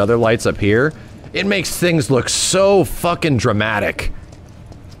with these other lights up here. It makes things look so fucking dramatic.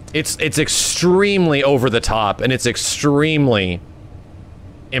 It's extremely over the top, and it's extremely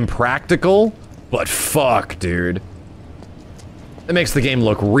impractical, but fuck, dude. It makes the game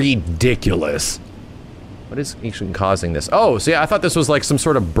look ridiculous. What is actually causing this? Oh, so yeah, I thought this was like some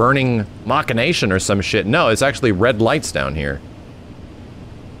sort of burning machination or some shit. No, it's actually red lights down here.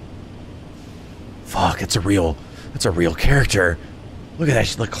 Fuck, it's a real character. Look at that,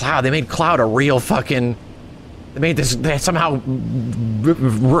 the Cloud. They made Cloud a real fucking... They somehow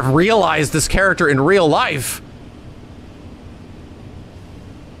realized this character in real life.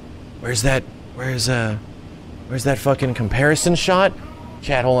 Where's that fucking comparison shot?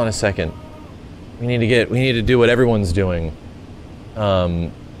 Chat, hold on a second. We need to do what everyone's doing.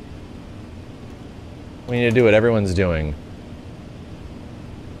 We need to do what everyone's doing.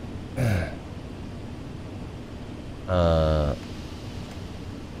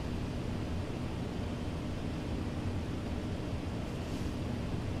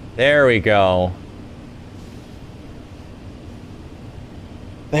 There we go.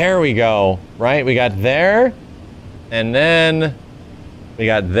 There we go. Right? We got there, and then we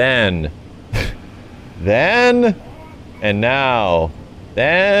got then. Then, and now,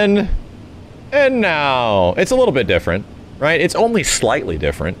 then, and now. It's a little bit different, right? It's only slightly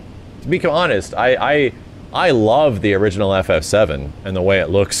different. To be honest, I love the original FF7 and the way it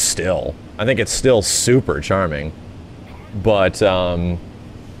looks still. I think it's still super charming. But,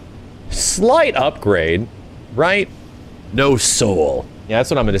 slight upgrade, right? No soul. Yeah, that's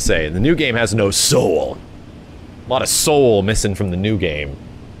what I'm gonna say. The new game has no soul. A lot of soul missing from the new game.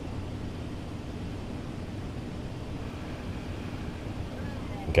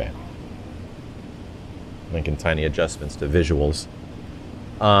 Okay. Making tiny adjustments to visuals.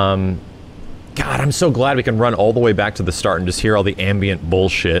 God, I'm so glad we can run all the way back to the start and just hear all the ambient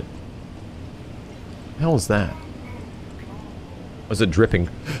bullshit. What the hell is that? Was it dripping?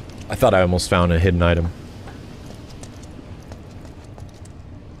 I thought I almost found a hidden item.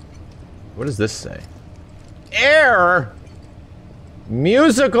 What does this say? Air!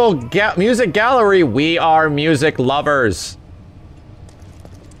 Music gallery, we are music lovers.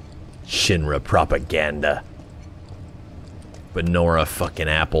 Shinra propaganda. Benora fucking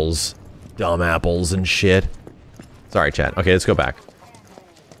apples. Dumb apples and shit. Sorry, chat. Okay, let's go back.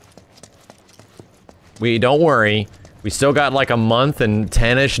 Don't worry. We still got like a month and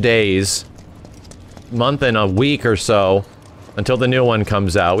 10-ish days. Month and a week or so. Until the new one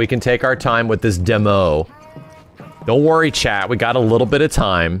comes out. We can take our time with this demo. Don't worry, chat. We got a little bit of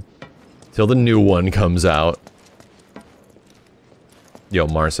time. Till the new one comes out. Yo,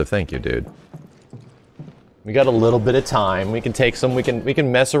 Marsa, thank you, dude. We got a little bit of time. We can take some, we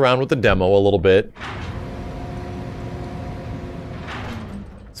can mess around with the demo a little bit.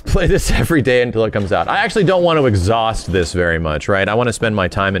 Let's play this every day until it comes out. I actually don't want to exhaust this very much, right? I want to spend my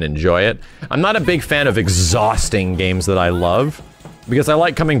time and enjoy it. I'm not a big fan of exhausting games that I love, because I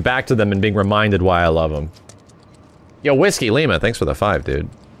like coming back to them and being reminded why I love them. Yo, Whiskey Lima, thanks for the 5, dude.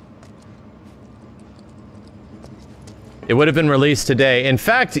 It would have been released today. In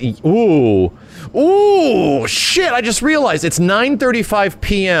fact, ooh, shit, I just realized it's 9:35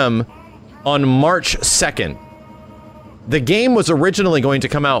 p.m. on March 2nd. The game was originally going to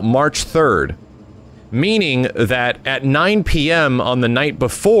come out March 3rd, meaning that at 9 p.m. on the night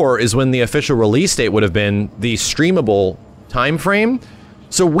before is when the official release date would have been the streamable time frame.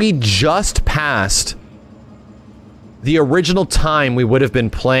 So we just passed the original time we would have been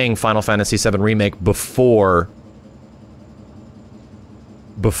playing Final Fantasy VII Remake before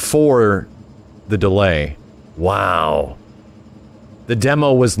the delay. Wow. The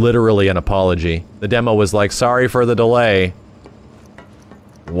demo was literally an apology. The demo was like, sorry for the delay.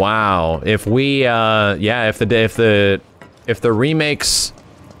 Wow. If we, yeah, if the remakes...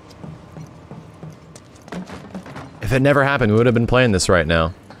 If it never happened, we would have been playing this right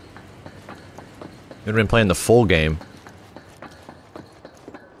now. We would have been playing the full game.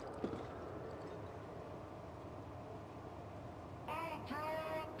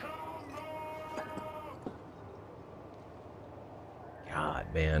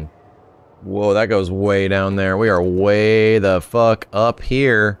 Man. Whoa, that goes way down there. We are way the fuck up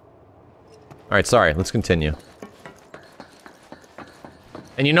here. Alright, sorry, let's continue.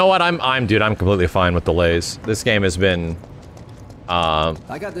 And you know what? Dude, I'm completely fine with delays. This game has been,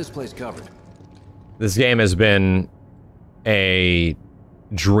 I got this place covered. This game has been a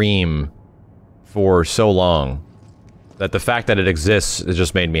dream for so long that the fact that it exists has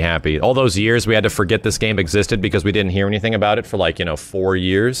just made me happy. All those years we had to forget this game existed because we didn't hear anything about it for like, you know, 4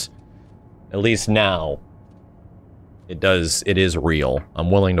 years. At least now, it is real.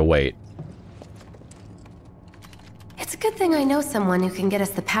 I'm willing to wait. It's a good thing I know someone who can get us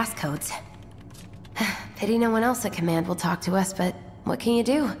the passcodes. Pity no one else at command will talk to us, but what can you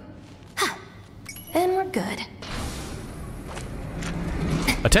do? Then we're good.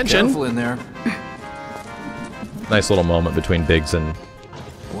 Attention! Careful in there. Nice little moment between Biggs and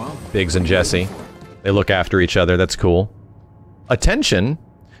Jesse. They look after each other, that's cool. Attention!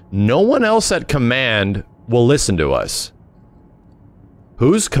 No one else at command will listen to us.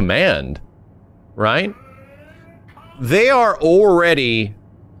 Who's command? Right? They are already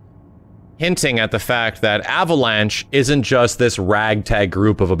hinting at the fact that Avalanche isn't just this ragtag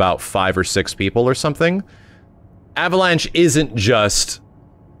group of about 5 or 6 people or something. Avalanche isn't just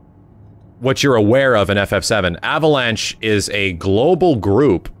what you're aware of in FF7. Avalanche is a global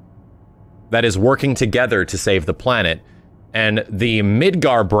group that is working together to save the planet, and the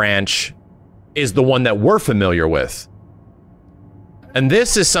Midgar branch is the one that we're familiar with. And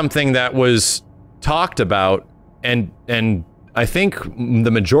this is something that was talked about, and I think the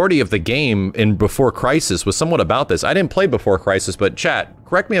majority of the game in Before Crisis was somewhat about this. I didn't play Before Crisis, but chat,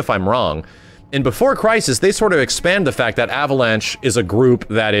 correct me if I'm wrong. In Before Crisis, they sort of expand the fact that Avalanche is a group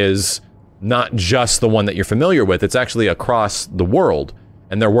that is not just the one that you're familiar with, it's actually across the world,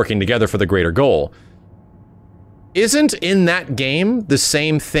 and they're working together for the greater goal. Isn't in that game the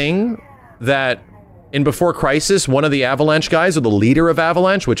same thing that in Before Crisis, one of the Avalanche guys, or the leader of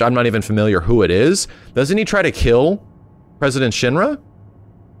Avalanche, which I'm not even familiar who it is, doesn't he try to kill President Shinra?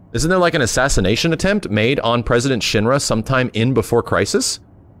 Isn't there like an assassination attempt made on President Shinra sometime in Before Crisis?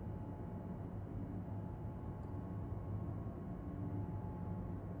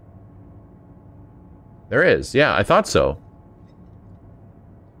 There is, yeah, I thought so.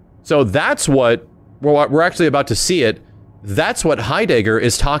 So that's what, well, we're actually about to see it. That's what Heidegger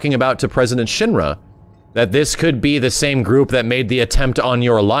is talking about to President Shinra. That this could be the same group that made the attempt on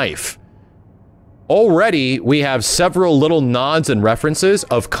your life. already we have several little nods and references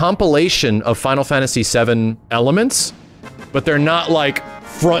of compilation of Final Fantasy VII elements, but they're not like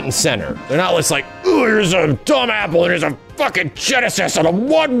front and center. They're not just like, ooh, here's a dumb apple and here's a fucking Genesis and a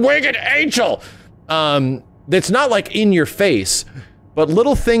one-winged angel. It's not like in your face, but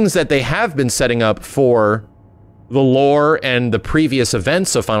little things that they have been setting up for the lore and the previous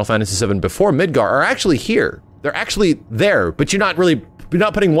events of Final Fantasy VII before Midgar are actually here. They're actually there, but you're not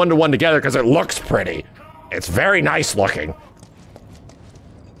putting one to one together because it looks pretty. It's very nice looking.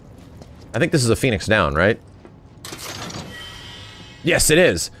 I think this is a Phoenix Down, right? Yes, it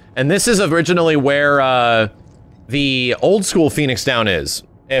is. And this is originally where the old school Phoenix Down is.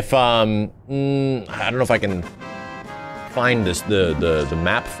 If I don't know if I can find this the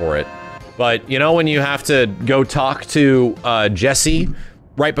map for it, but you know when you have to go talk to Jesse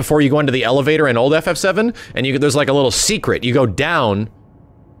right before you go into the elevator in old FF7, and there's like a little secret. You go down,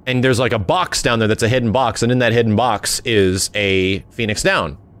 and there's like a box down there that's a hidden box, and in that hidden box is a Phoenix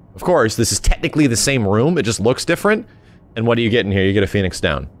Down. Of course, this is technically the same room, it just looks different. And what do you get in here? You get a Phoenix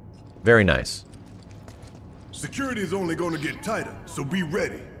Down. Very nice. Security is only gonna get tighter, so be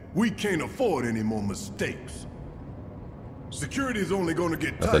ready. We can't afford any more mistakes. Security is only gonna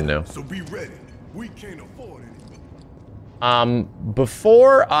get tighter, so be ready. We can't afford any more.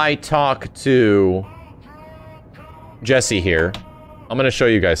 Before I talk to Jesse here, I'm gonna show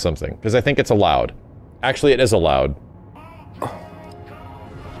you guys something, because I think it's allowed. Actually, it is allowed.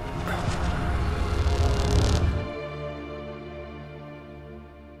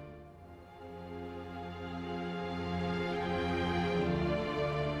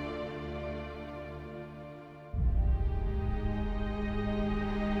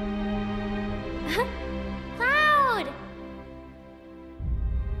 Cloud!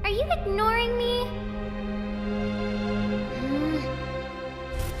 Are you ignoring me?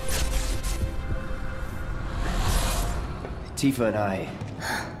 Tifa and I...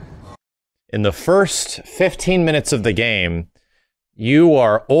 In the first 15 minutes of the game, you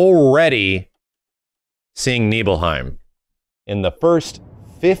are already seeing Nibelheim. In the first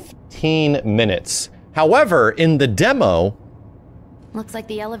 15 minutes. However, in the demo... Looks like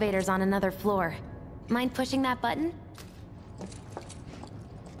the elevator's on another floor. Mind pushing that button?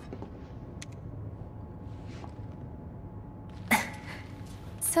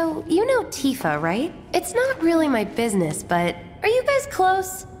 So, you know Tifa, right? It's not really my business, but are you guys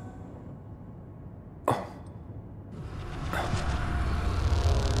close?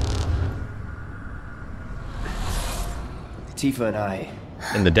 Tifa and I...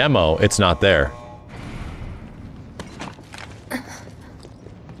 In the demo, it's not there.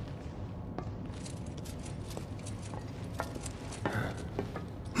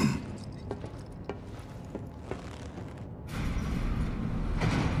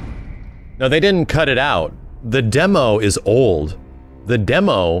 No, they didn't cut it out. The demo is old. The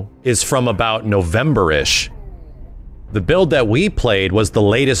demo is from about November-ish. The build that we played was the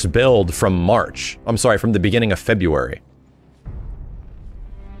latest build from March. I'm sorry, from the beginning of February.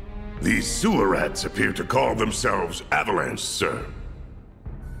 These sewer rats appear to call themselves Avalanche, sir.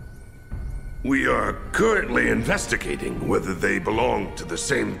 We are currently investigating whether they belong to the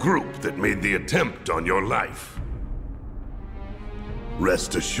same group that made the attempt on your life.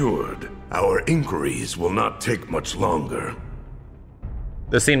 Rest assured, our inquiries will not take much longer.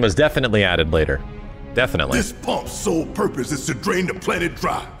 This scene was definitely added later. Definitely. This pump's sole purpose is to drain the planet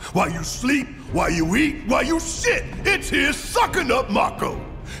dry. While you sleep, while you eat, while you shit, it's here sucking up Mako.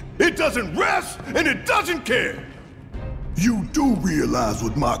 It doesn't rest, and it doesn't care. You do realize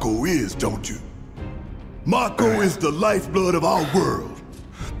what Mako is, don't you? Mako is the lifeblood of our world.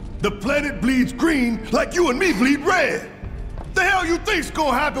 The planet bleeds green like you and me bleed red. The hell you think's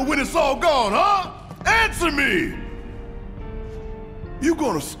gonna happen when it's all gone, huh? Answer me! You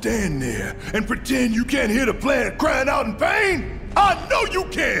gonna stand there and pretend you can't hear the planet crying out in pain? I know you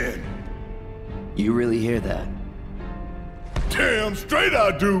can! You really hear that? Damn straight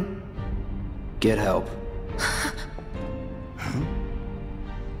I do! Get help.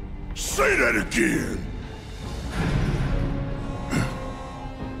 Say that again!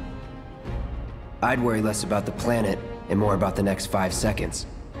 I'd worry less about the planet and more about the next 5 seconds.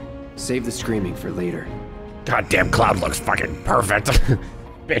 Save the screaming for later. Goddamn Cloud looks fucking perfect.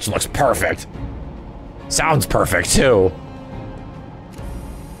 Bitch looks perfect. Sounds perfect, too.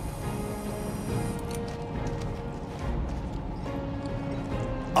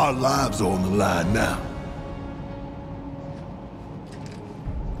 Our lives are on the line now.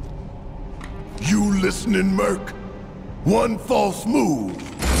 You listening, Merc? One false move.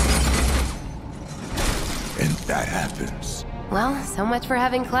 And that happens. Well, so much for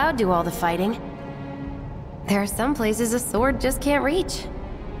having Cloud do all the fighting. There are some places a sword just can't reach.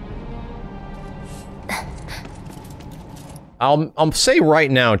 I'll say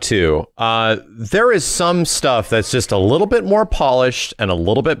right now too, there is some stuff that's just a little bit more polished and a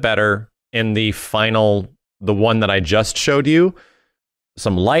little bit better in the one that I just showed you.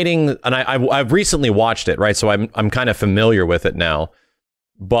 Some lighting, and I've recently watched it, right? So I'm kind of familiar with it now.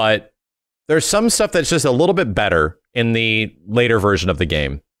 But there's some stuff that's just a little bit better in the later version of the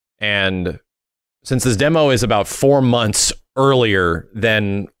game. And since this demo is about 4 months earlier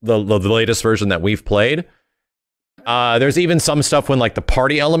than the latest version that we've played, there's even some stuff when like the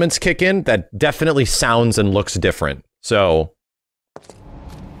party elements kick in that definitely sounds and looks different. So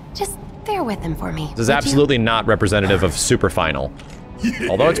just bear with him for me. This is absolutely not representative of Super Final. Yeah.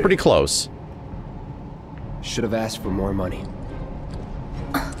 Although it's pretty close. Should have asked for more money.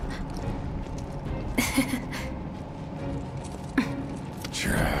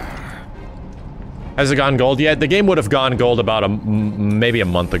 Has it gone gold yet? The game would have gone gold about maybe a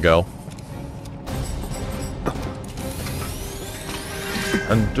month ago.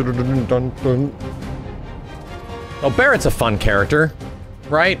 Oh, Barrett's a fun character,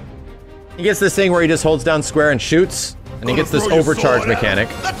 right? He gets this thing where he just holds down square and shoots, and he gets this overcharge mechanic.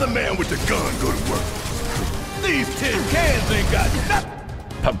 Let the man with the gun go to work. These tin cans ain't got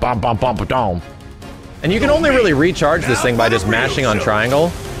nothing. And you can only really recharge this thing by just mashing on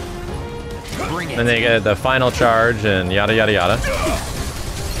triangle. And then you get the final charge and yada yada yada.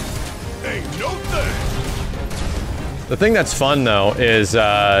 Ain't no thing. The thing that's fun though is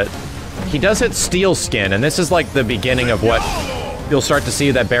he does hit steel skin, and this is like the beginning of what you'll start to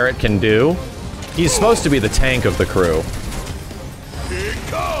see that Barrett can do. He's supposed to be the tank of the crew. Here it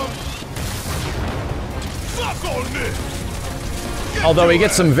comes. Fuck on this. Although he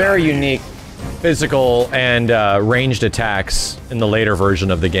gets some very unique physical and ranged attacks in the later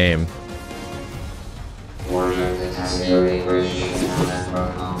version of the game.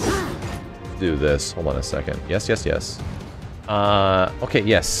 Do this. Hold on a second. Yes, yes, yes. Okay,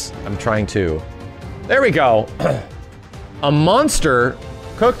 yes. I'm trying to. There we go. A monster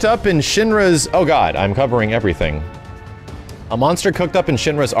cooked up in Shinra's... Oh god, I'm covering everything. A monster cooked up in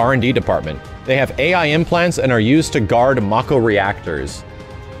Shinra's R&D department. They have AI implants and are used to guard Mako reactors.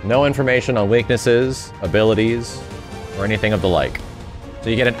 No information on weaknesses, abilities, or anything of the like. So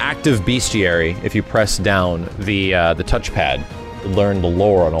you get an active bestiary if you press down the touchpad to learn the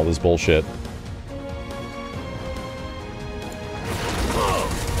lore on all this bullshit.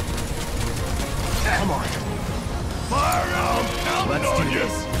 Come on. Fire on. Let's do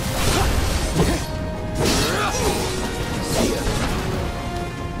this.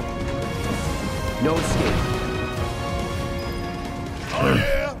 No escape. Oh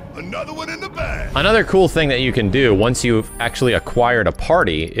yeah, another one in the bag. Another cool thing that you can do once you've actually acquired a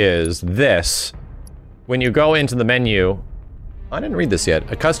party is this. When you go into the menu, I didn't read this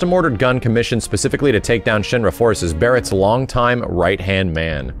yet. A custom ordered gun commissioned specifically to take down Shinra forces, Barrett's longtime right-hand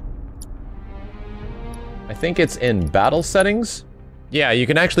man. I think it's in battle settings? Yeah, you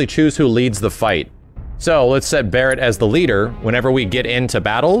can actually choose who leads the fight. So let's set Barrett as the leader. Whenever we get into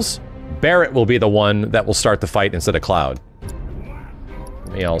battles, Barrett will be the one that will start the fight instead of Cloud.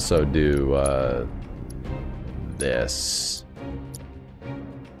 Let me also do, this.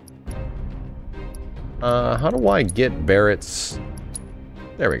 How do I get Barrett's...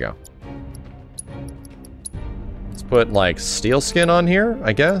 There we go. Let's put, like, steel skin on here,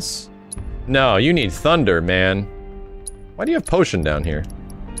 I guess? No, you need thunder, man. Why do you have potion down here?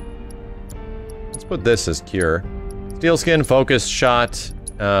 Let's put this as cure. Steel skin, focused shot.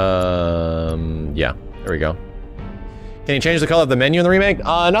 Yeah, there we go. Can you change the color of the menu in the remake?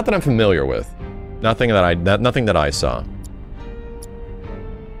 Not that I'm familiar with. Nothing that I saw.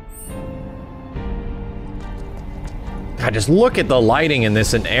 God, just look at the lighting in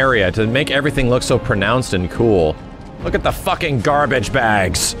this area to make everything look so pronounced and cool. Look at the fucking garbage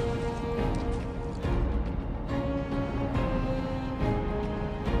bags.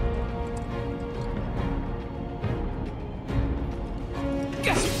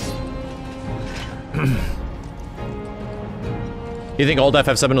 You think old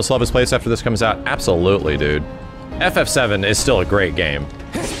FF7 will still have its place after this comes out? Absolutely, dude. FF7 is still a great game.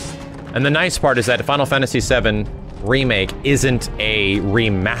 And the nice part is that Final Fantasy VII Remake isn't a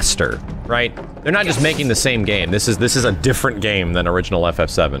remaster, right? They're not just making the same game. This is a different game than original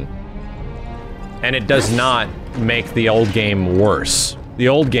FF7. And it does not make the old game worse. The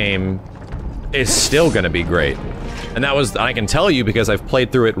old game is still gonna be great. And that was, I can tell you because I've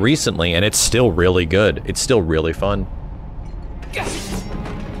played through it recently and it's still really good. It's still really fun.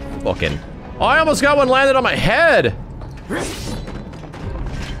 Fucking. Oh, I almost got one landed on my head!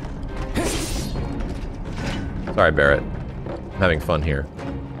 Sorry, Barrett. I'm having fun here.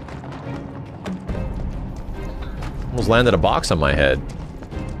 Almost landed a box on my head.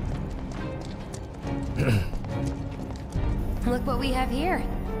 Look what we have here.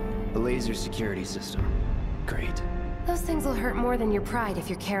 A laser security system. Great. Those things will hurt more than your pride if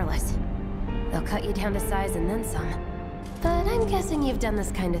you're careless. They'll cut you down to size and then some. But I'm guessing you've done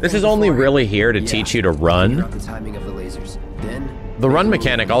this kind of This thing is only before. really here to teach you to run. The timing of the lasers. Then The run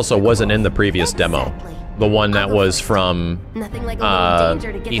mechanic also wasn't in the previous demo. Exactly. The one that was from Nothing like a little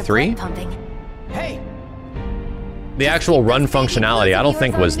danger to get the E3? blood pumping. hey, The actual run functionality I don't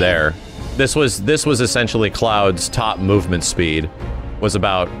think was there. This was essentially Cloud's top movement speed was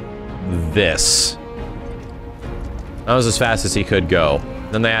about this. That was as fast as he could go.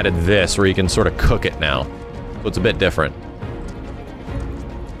 Then they added this where you can sort of cook it now. So it's a bit different.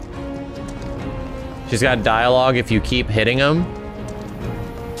 She's got dialogue if you keep hitting him.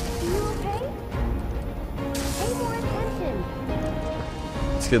 You okay? Pay more attention.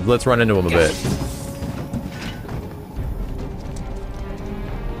 Let's run into him a bit.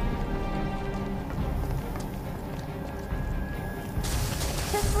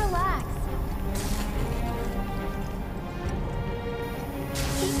 Just relax.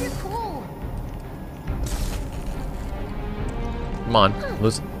 Keep your cool. Come on,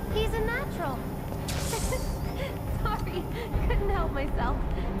 listen. He's a natural. Sorry, couldn't help myself.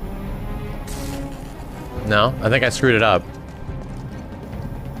 No, I think I screwed it up.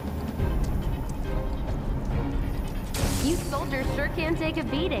 You soldiers sure can take a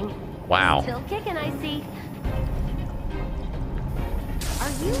beating. Wow. Still kicking, I see.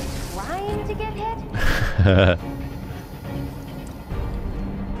 Are you trying to get hit?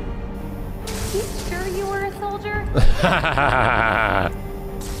 You sure you were a soldier? I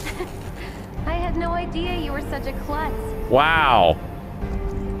had no idea you were such a klutz. Wow.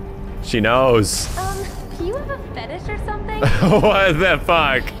 She knows. Do you have a fetish or something? What the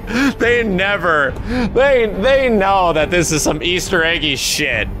fuck? They never. They know that this is some Easter eggy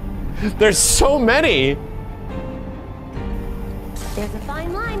shit. There's so many. There's a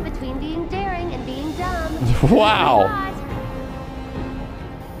fine line between being daring and being dumb. Wow.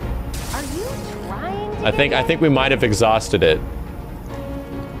 Are you trying to I think we might have exhausted it.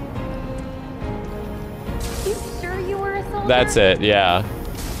 You sure you were a soldier? That's it, yeah.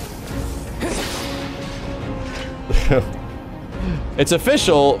 It's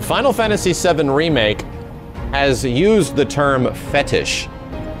official, Final Fantasy VII Remake has used the term fetish.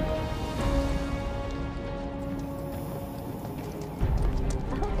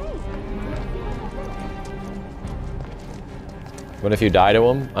 What if you die to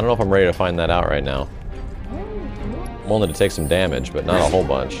him? I don't know if I'm ready to find that out right now. I'm only to take some damage, but not a whole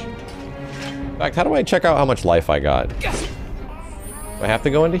bunch. In fact, how do I check out how much life I got? Do I have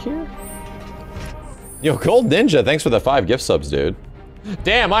to go into here? Yo, Gold Ninja, thanks for the 5 gift subs, dude.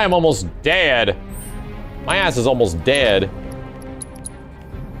 Damn, I am almost dead. My ass is almost dead.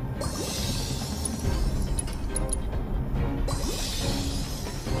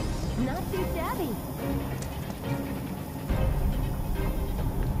 Not too shabby.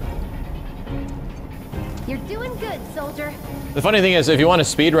 You're doing good, soldier. The funny thing is, if you want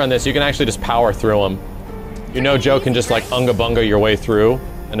to speedrun this, you can actually just power through them. You know Joe can just like unga bunga your way through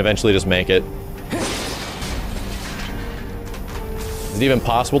and eventually just make it. Is it even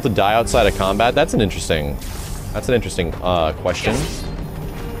possible to die outside of combat? That's an interesting question.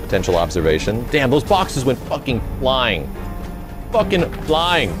 Potential observation. Damn, those boxes went fucking flying. Fucking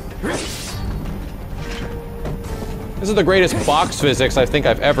flying. This is the greatest box physics I think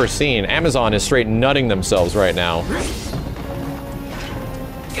I've ever seen. Amazon is straight nutting themselves right now.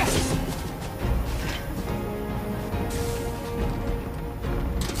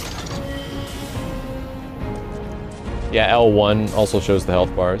 Yeah, L1 also shows the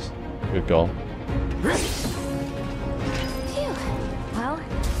health bars. Good call. Phew. Well,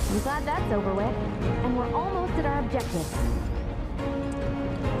 I'm glad that's over with. And we're almost at our objective.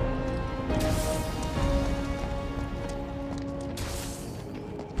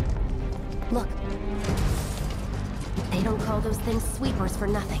 Look. They don't call those things sweepers for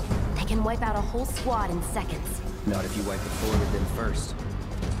nothing. They can wipe out a whole squad in seconds. not if you wipe the floor with them first.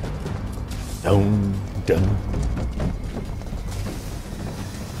 Dun, dun.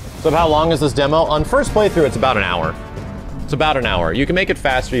 So how long is this demo? On first playthrough, it's about an hour. It's about an hour. You can make it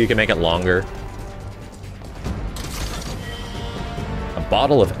faster, you can make it longer. A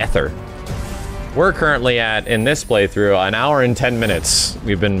bottle of ether. We're currently at, in this playthrough, an hour and 10 minutes.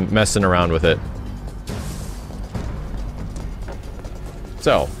 We've been messing around with it.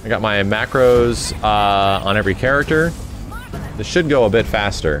 So, I got my macros on every character. This should go a bit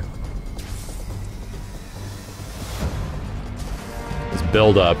faster.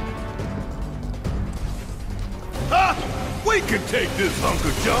 build-up. Ah! We can take this hunk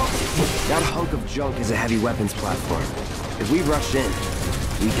of junk! That hunk of junk is a heavy weapons platform. If we rush in,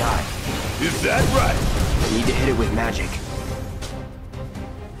 we die. Is that right? We need to hit it with magic.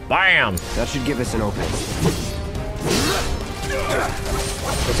 Bam! That should give us an opening.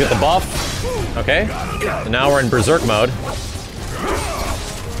 Let's get the buff. Okay. And now we're in berserk mode.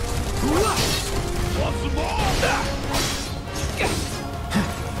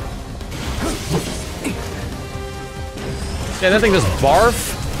 Yeah, that thing just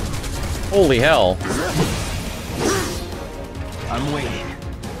barf? Holy hell. I'm waiting.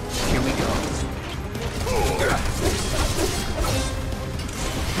 Here we go.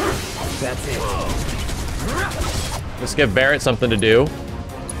 That's it. Let's give Barrett something to do.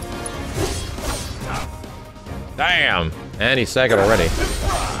 Damn! And he's second already.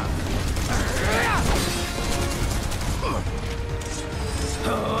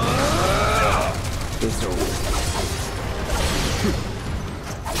 It's over.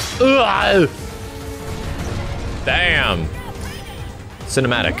 Ugh. Damn!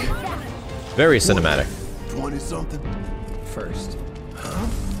 Cinematic. Very cinematic. 20-something? First. Huh?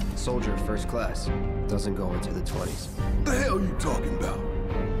 Soldier first class. Doesn't go into the 20s. The hell you talking about?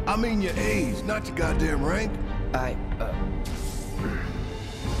 I mean your age, not your goddamn rank.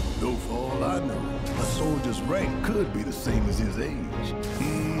 Though for all I know, a soldier's rank could be the same as his age.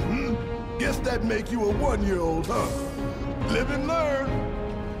 Mm-hmm. Guess that make you a 1-year-old, huh? Live and learn.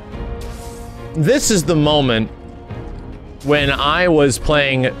 This is the moment when I was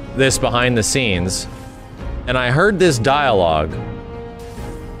playing this behind the scenes, and I heard this dialogue.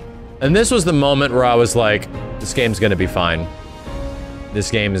 And this was the moment where I was like, this game's gonna be fine.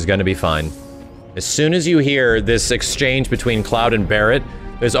 This game is gonna be fine. As soon as you hear this exchange between Cloud and Barrett,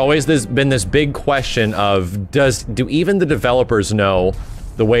 there's always been this big question of, do even the developers know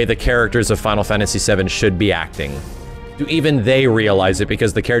the way the characters of Final Fantasy VII should be acting? Do even they realize it,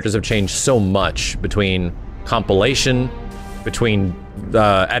 because the characters have changed so much between compilation, between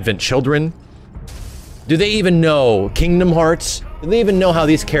Advent Children? Do they even know Kingdom Hearts? Do they even know how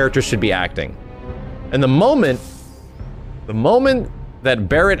these characters should be acting? And the moment that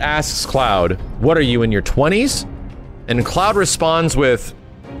Barrett asks Cloud, what are you, in your 20s? And Cloud responds with,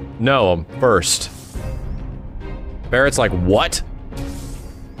 no, I'm first. Barrett's like, what?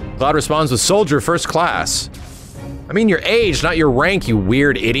 Cloud responds with, soldier first class. I mean your age, not your rank, you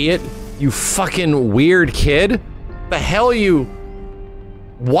weird idiot. You fucking weird kid. The hell you...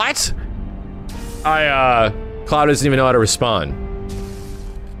 What? Cloud doesn't even know how to respond.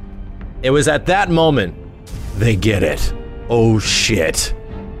 It was at that moment, they get it. Oh shit.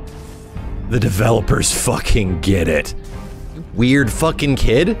 The developers fucking get it. You weird fucking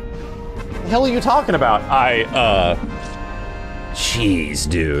kid? What the hell are you talking about? Jeez,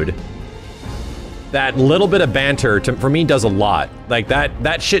 dude. That little bit of banter, for me, does a lot. Like,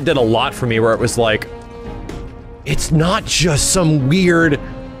 that shit did a lot for me, where it was like, it's not just some weird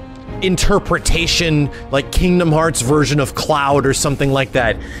interpretation, like Kingdom Hearts version of Cloud or something like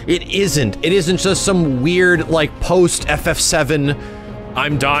that. It isn't. It isn't just some weird, like, post FF7,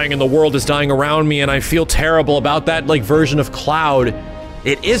 I'm dying and the world is dying around me and I feel terrible about that, like, version of Cloud.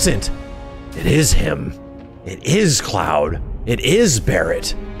 It isn't. It is him. It is Cloud. It is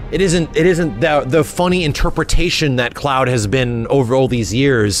Barrett. It isn't the funny interpretation that Cloud has been over all these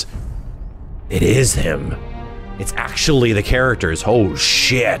years. It is him. It's actually the characters. Oh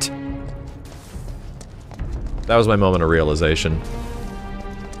shit. That was my moment of realization.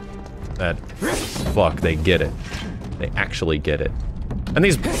 That, fuck, they get it. They actually get it. And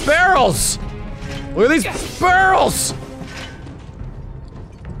these barrels! Look at these barrels!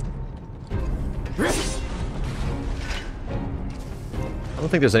 I don't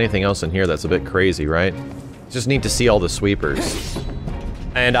think there's anything else in here that's a bit crazy, right? Just need to see all the sweepers.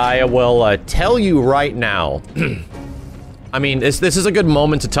 And I will tell you right now, I mean, this is a good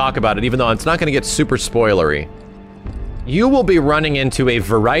moment to talk about it, even though it's not going to get super spoilery. You will be running into a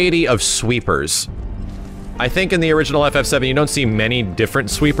variety of sweepers. I think in the original FF7, you don't see many different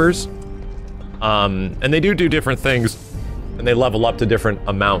sweepers. And they do different things, and they level up to different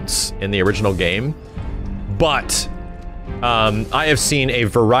amounts in the original game. But I have seen a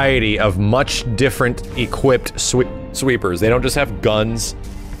variety of much different equipped sweepers. They don't just have guns.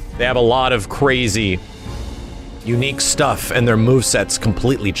 They have a lot of crazy, unique stuff, and their movesets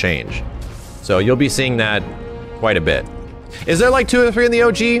completely change. So you'll be seeing that quite a bit. Is there like 2 or 3 in the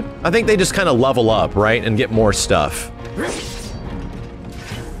OG? I think they just kind of level up, right? And get more stuff. I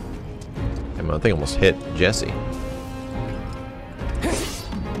think I almost hit Jesse.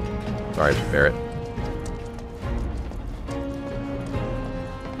 Sorry, Barrett.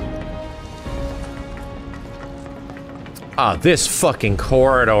 Ah, this fucking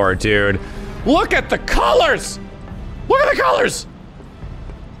corridor, dude. Look at the colors! Look at the colors!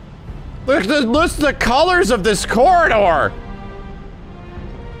 Look at the colors of this corridor!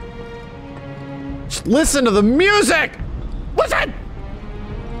 Just listen to the music! Listen!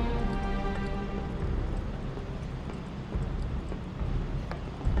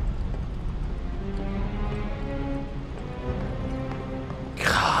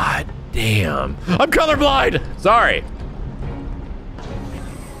 God damn. I'm colorblind! Sorry.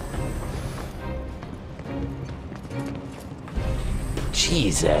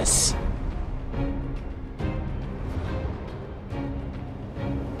 Jesus.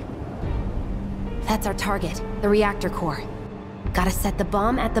 That's our target, the reactor core. Gotta set the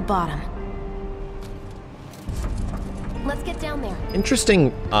bomb at the bottom. Let's get down there.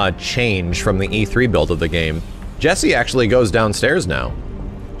 Interesting change from the E3 build of the game. Jessie actually goes downstairs now.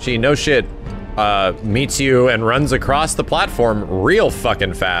 She, no shit, meets you and runs across the platform real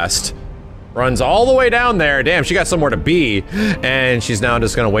fucking fast. Runs all the way down there. Damn, she got somewhere to be, and she's now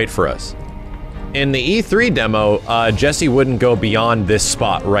just gonna wait for us. In the E3 demo, Jessie wouldn't go beyond this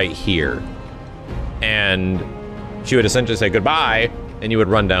spot right here. And she would essentially say goodbye, and you would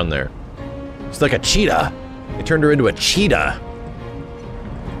run down there. It's like a cheetah. They turned her into a cheetah.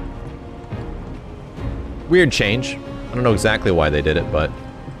 Weird change. I don't know exactly why they did it, but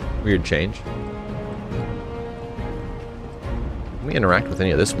weird change. Can we interact with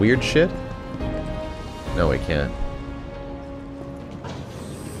any of this weird shit? No, we can't.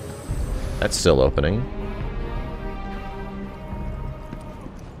 That's still opening.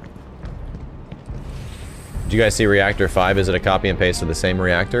 Did you guys see Reactor 5? Is it a copy and paste of the same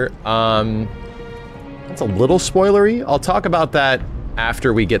reactor? That's a little spoilery. I'll talk about that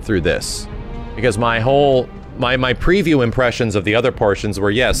after we get through this. Because my preview impressions of the other portions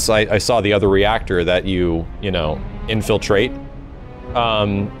were, yes, I saw the other reactor that you know, infiltrate.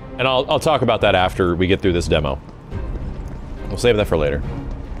 And I'll talk about that after we get through this demo. We'll save that for later.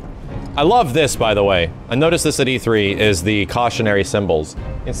 I love this, by the way. I noticed this at E3, is the cautionary symbols.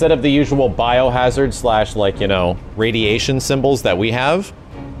 Instead of the usual biohazard slash, like, you know, radiation symbols that we have,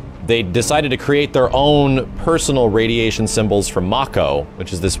 they decided to create their own personal radiation symbols from Mako,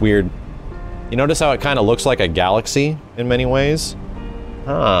 which is this weird... You notice how it kind of looks like a galaxy in many ways?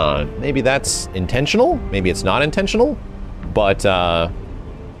 Maybe that's intentional? Maybe it's not intentional? But,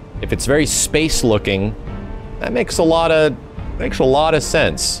 if it's very space-looking, that makes a lot of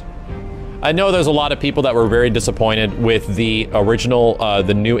sense. I know there's a lot of people that were very disappointed with the original,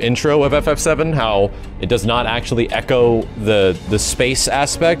 the new intro of FF7, how it does not actually echo the space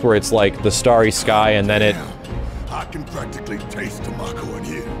aspect, where it's like the starry sky and then it... I can practically taste Tamako in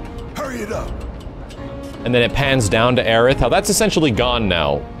here. Hurry it up. And then it pans down to Aerith. How that's essentially gone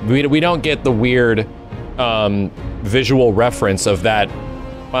now. We don't get the weird visual reference of that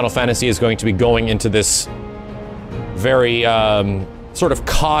Final Fantasy is going to be going into this very sort of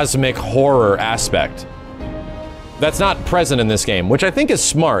cosmic horror aspect. That's not present in this game, which I think is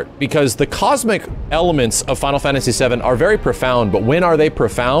smart, because the cosmic elements of Final Fantasy VII are very profound, but when are they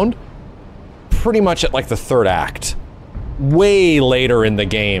profound? Pretty much at like the third act. Way later in the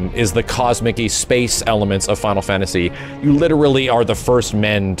game is the cosmic-y space elements of Final Fantasy. You literally are the first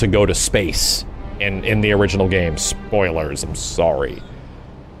men to go to space in the original game. Spoilers, I'm sorry.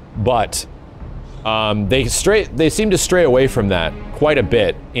 But they seem to stray away from that quite a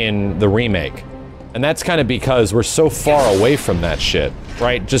bit in the remake. And that's kind of because we're so far away from that shit,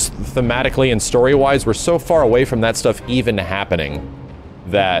 right? Just thematically and story-wise, we're so far away from that stuff even happening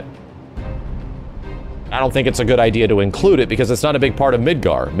that I don't think it's a good idea to include it, because it's not a big part of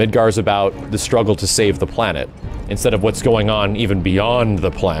Midgar. Midgar's about the struggle to save the planet, instead of what's going on even beyond the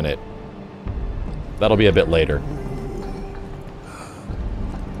planet. That'll be a bit later.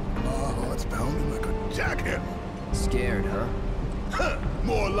 Scared, huh?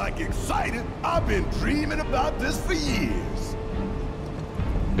 More like excited. I've been dreaming about this for years.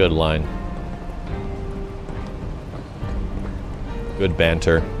 Good line. Good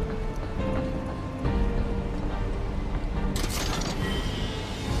banter.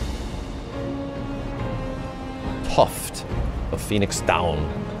 Tuft of Phoenix down.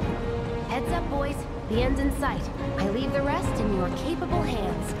 Heads up, boys. The end's in sight. I leave the rest in your capable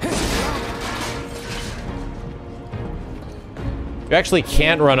hands. You actually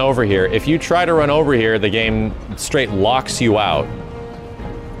can't run over here. If you try to run over here, the game straight locks you out.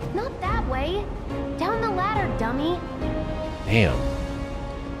 Not that way. Down the ladder, dummy. Damn.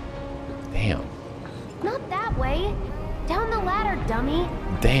 Damn. Not that way. Down the ladder, dummy.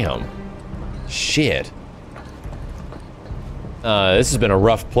 Damn. Shit. This has been a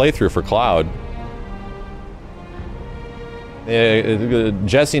rough playthrough for Cloud.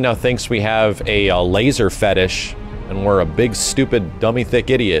 Jesse now thinks we have a laser fetish, and we're a big, stupid, dummy, thick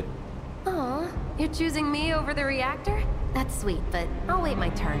idiot. Aw, you're choosing me over the reactor? That's sweet, but I'll wait my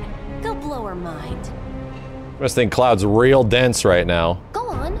turn. Go blow her mind. I just think Cloud's real dense right now. Go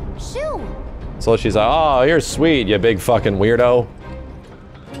on, shoo! So she's like, oh, you're sweet, you big fucking weirdo.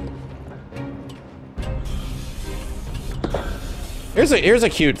 Here's a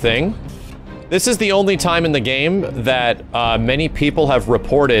cute thing. This is the only time in the game that many people have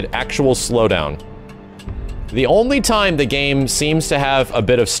reported actual slowdown. The only time the game seems to have a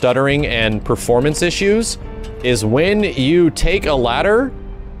bit of stuttering and performance issues is when you take a ladder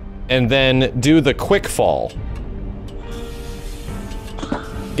and then do the quick fall.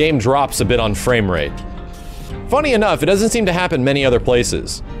 Game drops a bit on frame rate. Funny enough, it doesn't seem to happen many other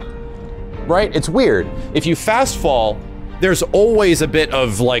places. Right? It's weird. If you fast fall, there's always a bit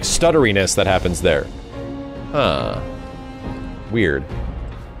of, like, stutteriness that happens there. Huh. Weird.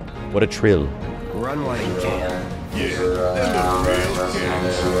 What a trill. Run while you can.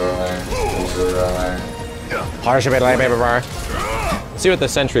 Let's see what the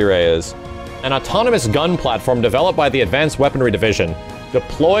Sentry Ray is. An autonomous gun platform developed by the Advanced Weaponry Division,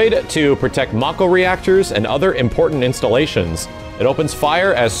 deployed to protect Mako reactors and other important installations. It opens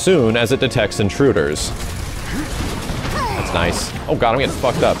fire as soon as it detects intruders. That's nice. Oh god, I'm getting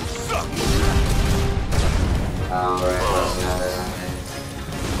fucked up.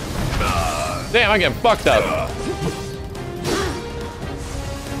 Damn, I'm getting fucked up.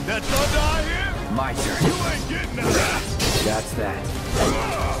 My turn. That's that.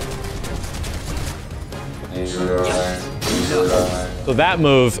 So that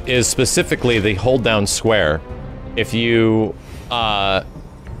move is specifically the hold down square. If you only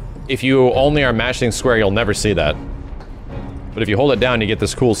are mashing square, you'll never see that. But if you hold it down, you get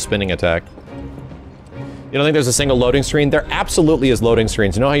this cool spinning attack. You don't think there's a single loading screen? There absolutely is loading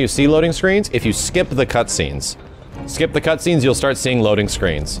screens. You know how you see loading screens? If you skip the cutscenes. Skip the cutscenes, you'll start seeing loading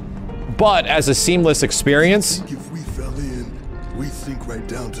screens. But as a seamless experience... If we fell in, we sink right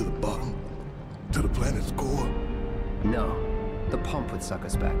down to the bottom? To the planet's core? No. The pump would suck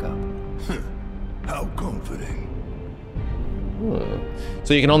us back up. How comforting.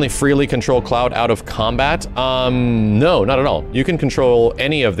 So you can only freely control Cloud out of combat? No, not at all. You can control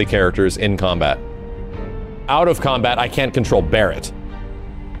any of the characters in combat. Out of combat, I can't control Barrett.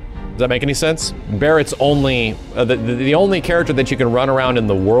 Does that make any sense? Barrett's only... the only character that you can run around in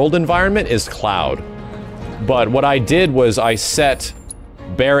the world environment is Cloud. But what I did was I set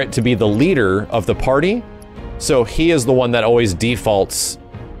Barrett to be the leader of the party, so he is the one that always defaults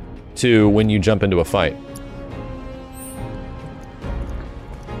to when you jump into a fight.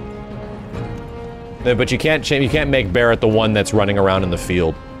 But you can't make Barrett the one that's running around in the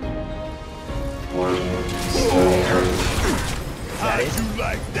field. That is? You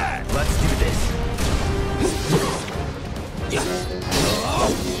like that? Let's do this.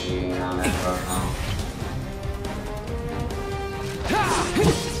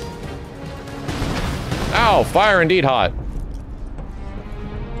 Ow, fire indeed hot.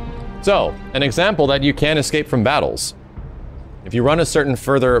 So, an example that you can escape from battles. If you run a certain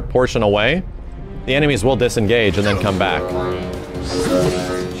further portion away, the enemies will disengage and then come back.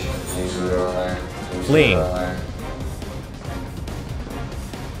 Fleeing.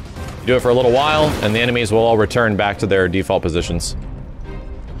 You do it for a little while, and the enemies will all return back to their default positions.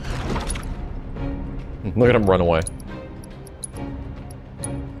 Look at them run away.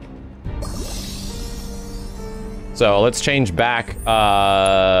 So let's change back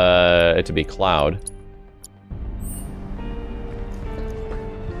it to be Cloud.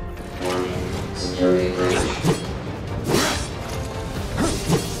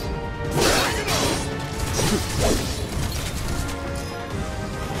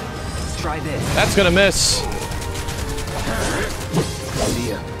 Try this. That's gonna miss.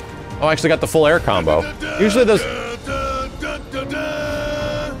 Oh, I actually got the full air combo. Usually those...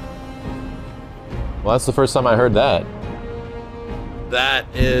 Well, that's the first time I heard that. That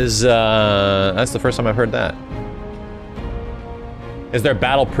is, that's the first time I've heard that. Is there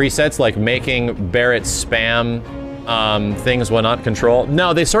battle presets like making Barrett spam things when not control?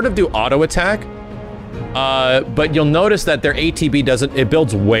 No, they sort of do auto attack. But you'll notice that their ATB doesn't, it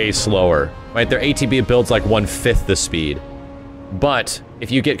builds way slower, right? Their ATB builds like 1/5 the speed. But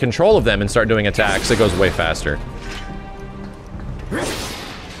if you get control of them and start doing attacks, it goes way faster.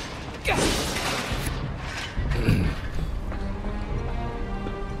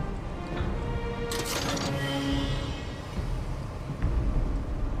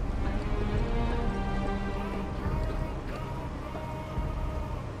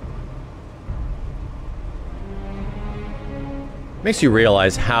 Makes you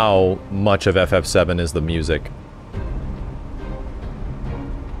realize how much of FF7 is the music.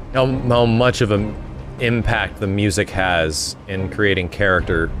 How much of an impact the music has in creating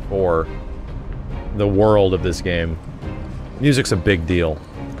character for the world of this game. Music's a big deal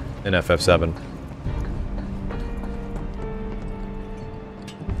in FF7.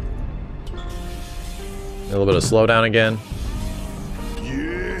 A little bit of slowdown again.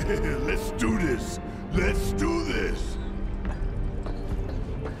 Yeah, let's do this. Let's do this.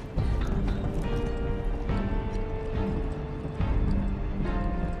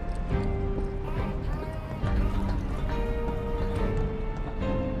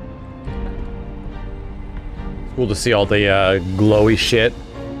 Cool to see all the glowy shit.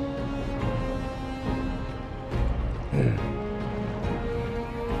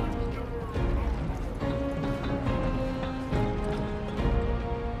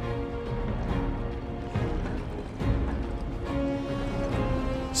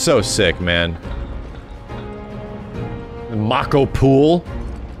 So sick, man. The Mako pool.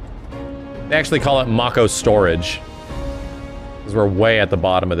 They actually call it Mako storage. Because we're way at the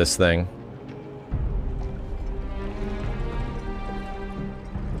bottom of this thing.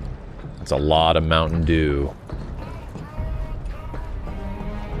 That's a lot of Mountain Dew.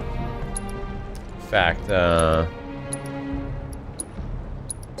 In fact,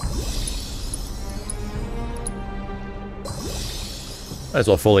 might as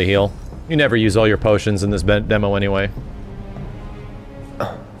well fully heal. You never use all your potions in this demo anyway.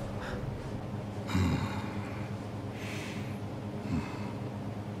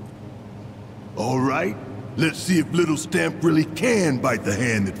 All right, let's see if Little Stamp really can bite the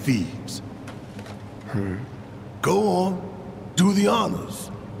hand that feeds. Go on, do the honors.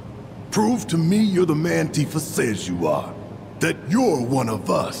 Prove to me you're the man Tifa says you are. That you're one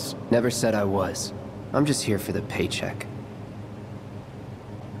of us. Never said I was. I'm just here for the paycheck.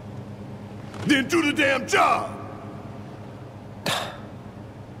 Then do the damn job!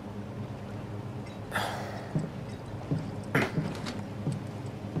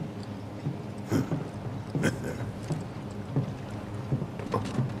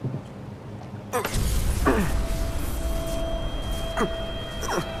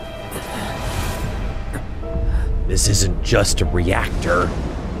 This isn't just a reactor.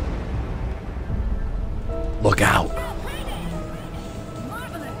 Look out.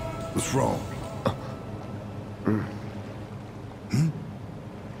 What's wrong?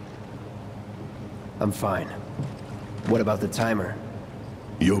 I'm fine. What about the timer?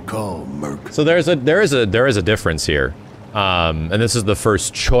 Your call, Merc. So there is a difference here. And this is the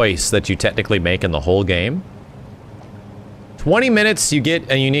first choice that you technically make in the whole game. 20 minutes you get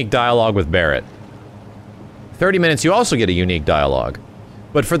a unique dialogue with Barrett. 30 minutes you also get a unique dialogue.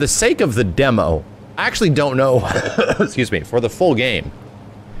 But for the sake of the demo, I actually don't know, excuse me, for the full game.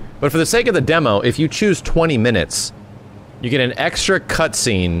 But for the sake of the demo, if you choose 20 minutes, you get an extra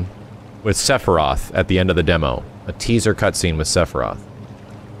cutscene with Sephiroth at the end of the demo. A teaser cutscene with Sephiroth.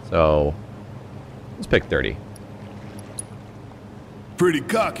 So, let's pick 30. Pretty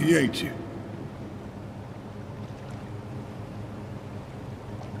cocky, ain't you?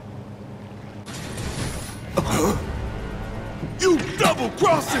 You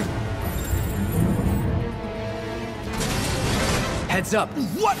double-crossing! Heads up!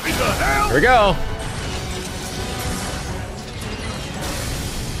 What in the hell? Here we go!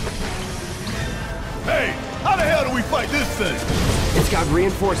 Hey, how the hell do we fight this thing? It's got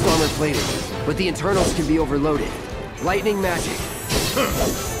reinforced armor plating, but the internals can be overloaded. Lightning magic.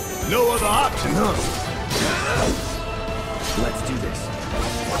 No other option, huh? Let's do this.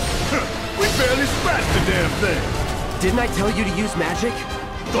 We barely scratched the damn thing. Didn't I tell you to use magic?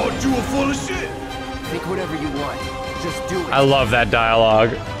 Thought you were full of shit. Think whatever you want. Just do it. I love that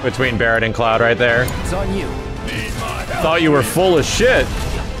dialogue between Barrett and Cloud right there. It's on you. Need my help. Thought you were full of shit.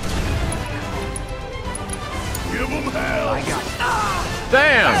 Give them hell. I got it.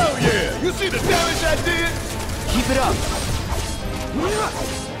 Damn! Hell yeah! You see the damage I did? Keep it up.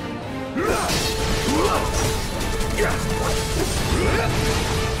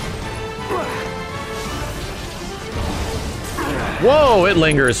 Whoa, it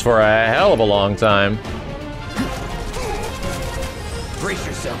lingers for a hell of a long time. Brace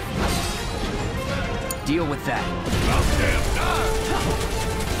yourself. Deal with that.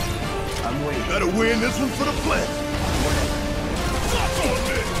 I'm waiting. Better win this one for the planet. Fuck on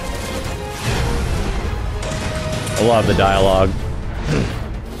this. I love the dialogue.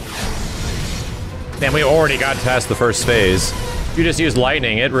 Damn, we already got past the first phase. If you just use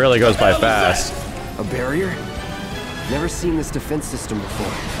lightning, it really goes by fast. A barrier? Never seen this defense system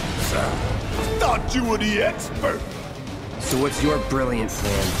before. Thought you were the expert. So what's your brilliant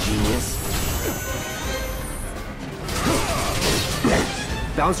plan, genius?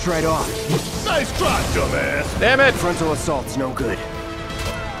 Bounced right off. Nice try, dumbass. Damn it! Frontal assault's no good.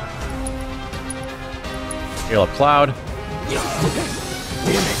 Heal up Cloud. Damn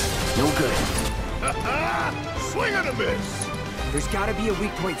it, no good. Swing and a miss. There's gotta be a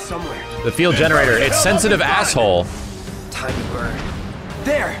weak point somewhere. The field generator. It's sensitive asshole. Time to burn.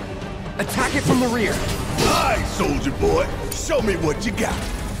 There! Attack it from the rear. All right, soldier boy. Show me what you got.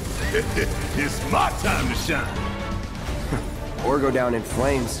 It's my time to shine. Or go down in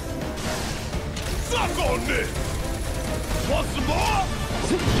flames. Suck on this. Want some more?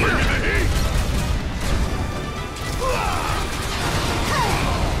 Bring me the heat.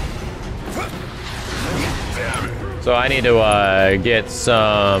 Damn it. So I need to get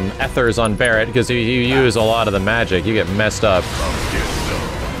some ethers on Barret, because if you use a lot of the magic, you get messed up.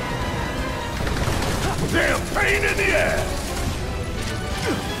 Damn pain in the ass.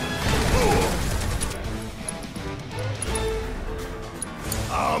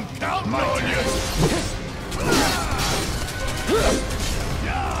 I'm counting on you.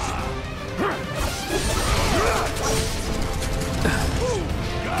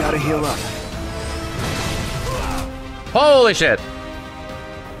 Gotta heal up. Holy shit!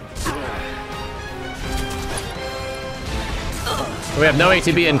 We have no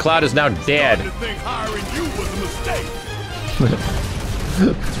ATB and Cloud is now dead. I think hiring you was a mistake.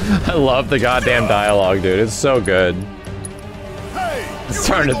 I love the goddamn dialogue, dude. It's so good. Hey, I'm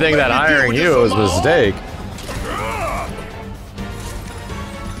starting to think that hiring you was a mistake.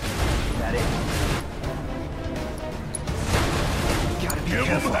 That it? Gotta be Give him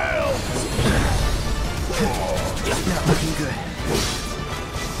careful. hell. Not looking good.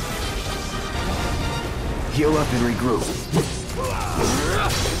 Heal up and regroup.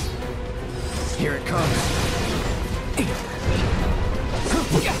 Here it comes.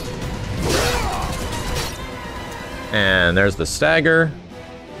 And there's the stagger.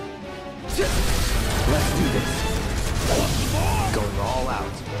 Let's do this. Going all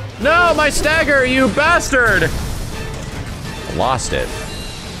out. No, my stagger, you bastard! I lost it.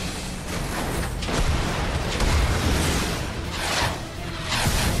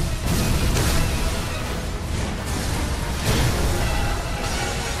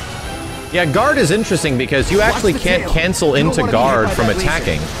 Yeah, guard is interesting because you actually can't cancel into guard from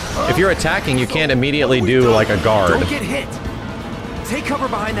attacking. If you're attacking, you can't immediately do like a guard. Don't get hit. Take cover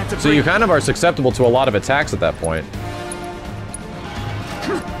behind that debris. So you kind of are susceptible to a lot of attacks at that point.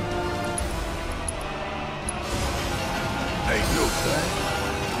 Ain't no thing.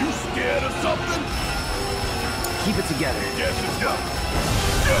 You scared of something? Keep it together. Guess it's done.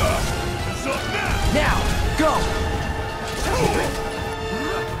 It's up now. Now, go.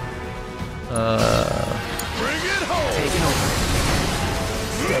 Bring it home. Taking over.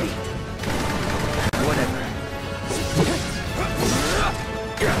 Steady. Whatever.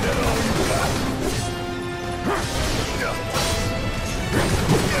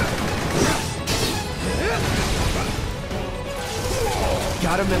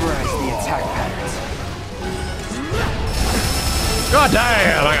 Gotta memorize the attack patterns. God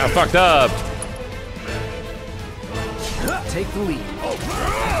damn, I got fucked up. Take the lead.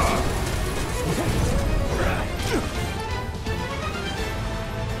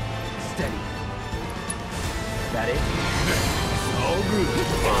 Steady. That it? All good.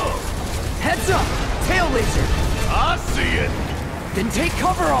 Heads up! Tail laser! I see it. Then take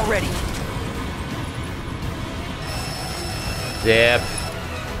cover already! Yep.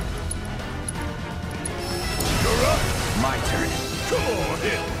 You're up. My turn. Come on,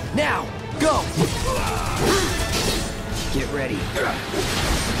 hit. Now, go! Get ready.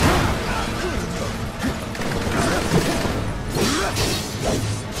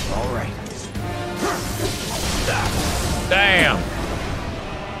 All right. Damn.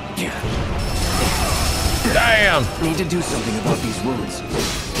 Damn. Need to do something about these wounds.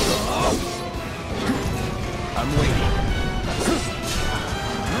 I'm waiting.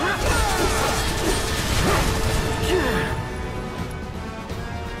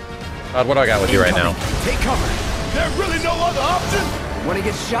 God, what do I got with you right now? Take cover. There's really no other option. Want to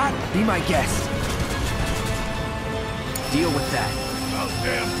get shot? Be my guest. Deal with that. About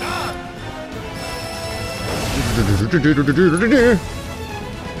damn time.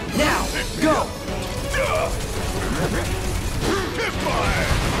 Now, go! Kick my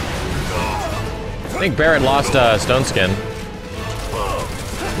ass. I think Barret lost Stone Skin.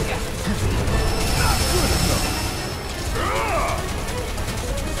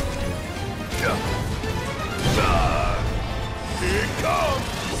 Here it comes.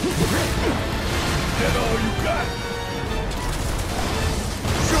 That all you got?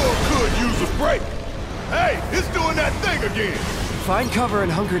 could use a break. Hey, it's doing that thing again. Find cover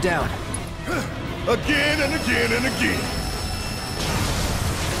and hunker down. Again and again and again.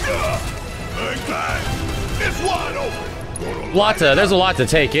 It's wide open. There's a lot to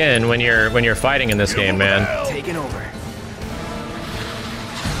take in when you're fighting in this game, man. Taking over.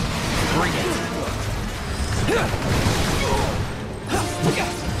 Bring it.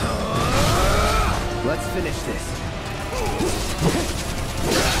 Let's finish this.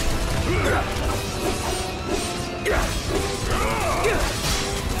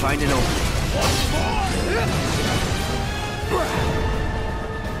 Find an opening.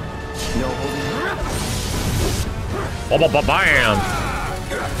 No holding. Bam!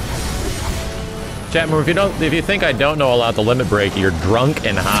 Chat room, if you think I don't know about the limit break, you're drunk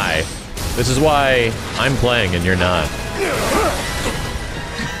and high. This is why I'm playing and you're not.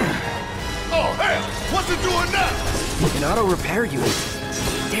 Oh hell! What's it doing now? An auto repair unit.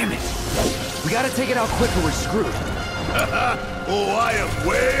 Damn it. We gotta take it out quick or we're screwed. Oh, I am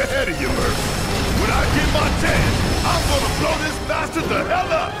way ahead of you, Murphy. When I get my chance, I'm gonna blow this bastard the hell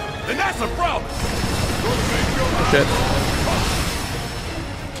up. And that's a promise. Shit.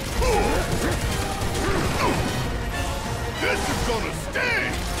 This is gonna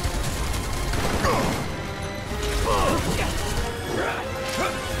sting.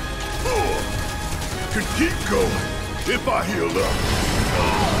 Could keep going if I heal up.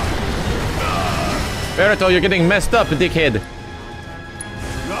 Berto, you're getting messed up, dickhead.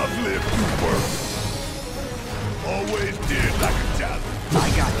 I've lived through worse. Always did like a challenge. I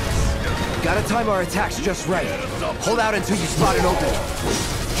got this. Gotta time our attacks just right. Hold out until you spot an opening.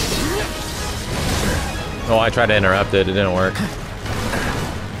 Oh, I tried to interrupt it. It didn't work.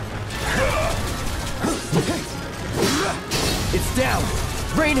 It's down.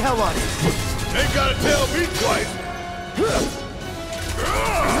 Rain hell on it. Ain't gotta tell me twice.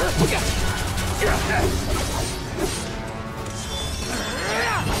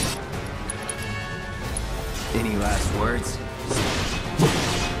 Any last words?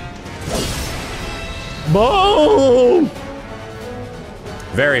 Boom!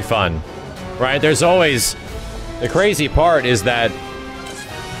 Very fun, right? There's always... The crazy part is that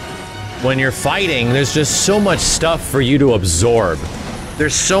when you're fighting, there's just so much stuff for you to absorb.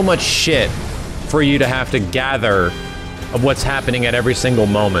 There's so much shit for you to have to gather of what's happening at every single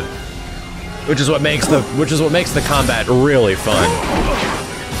moment. Which is what makes the combat really fun.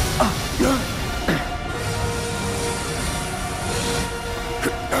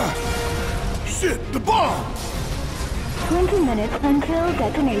 Shit, the bomb! 20 minutes until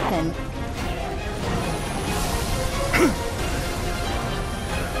detonation.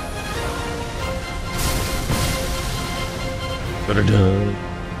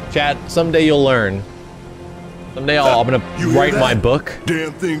 Chat, someday you'll learn. Someday I'm gonna write my book.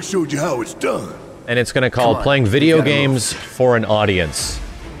 Damn thing showed you how it's done. And it's gonna call Playing Video Games for an Audience.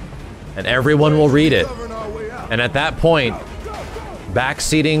 And everyone will read it. And at that point,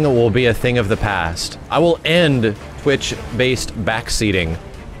 backseating will be a thing of the past. I will end Twitch-based backseating.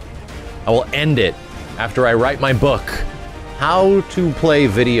 I will end it after I write my book, How to Play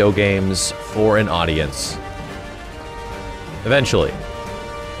Video Games for an Audience. Eventually.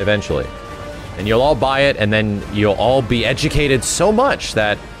 Eventually. And you'll all buy it, and then you'll all be educated so much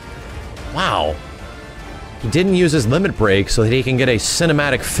that, wow, he didn't use his limit break so that he can get a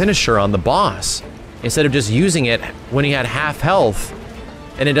cinematic finisher on the boss, instead of just using it when he had half health,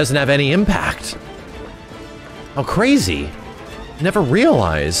 and it doesn't have any impact. How crazy. Never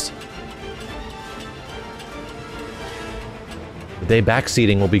realized. The day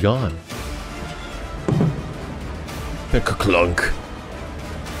backseating will be gone. Clunk.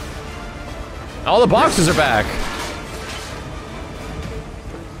 All the boxes are back.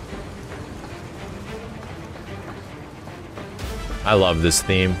 I love this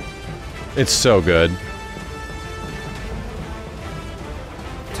theme. It's so good.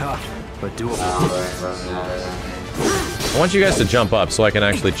 Tough, but doable. I want you guys to jump up so I can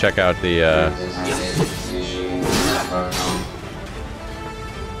actually check out the,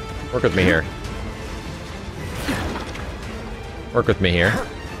 Work with me here. Work with me here.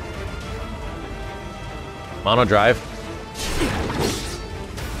 Mono drive.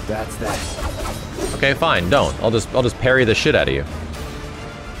 That's that. Okay, fine. Don't. I'll just parry the shit out of you.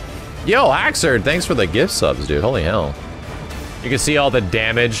 Yo, Axard, thanks for the gift subs, dude. Holy hell. You can see all the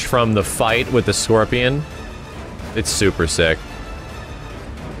damage from the fight with the scorpion. It's super sick.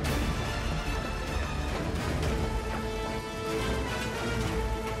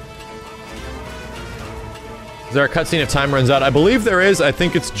 Is there a cutscene if time runs out? I believe there is. I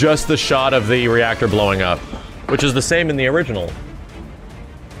think it's just the shot of the reactor blowing up, which is the same in the original.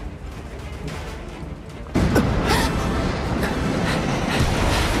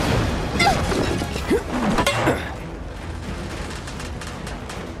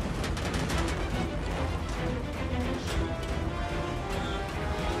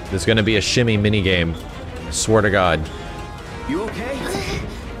 There's gonna be a shimmy minigame. I swear to God. You okay?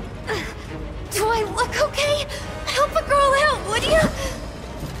 Do I look okay? Help a girl out, would you?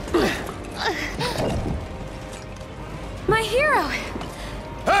 My hero!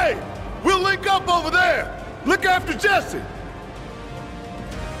 Hey! We'll link up over there! Look after Jesse!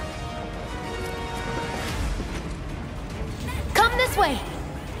 Come this way!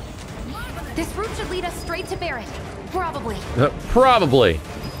 This route should lead us straight to Barrett. Probably. Probably.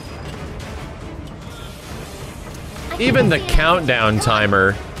 Even the countdown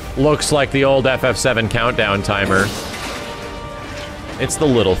timer looks like the old FF7 countdown timer. It's the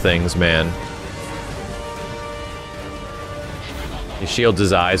little things, man. He shields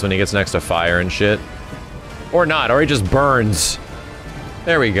his eyes when he gets next to fire and shit. Or not, or he just burns.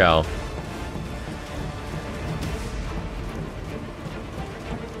 There we go.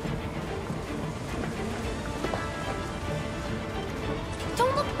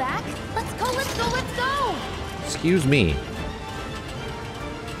 Don't look back. Let's go, let's go, let's go! Excuse me.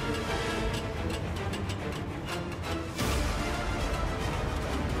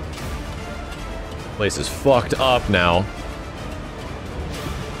 Place is fucked up now.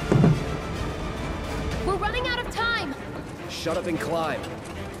 We're running out of time! Shut up and climb.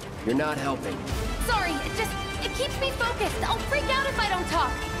 You're not helping. Sorry, it keeps me focused. I'll freak out if I don't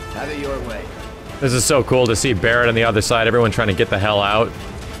talk. Have it your way. This is so cool to see Barrett on the other side, everyone trying to get the hell out.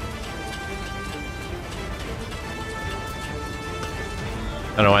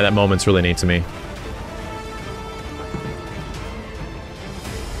 I don't know why that moment's really neat to me.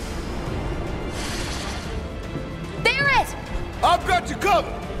 Barrett! I've got you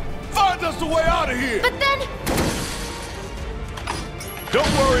covered! Find us a way out of here! But then...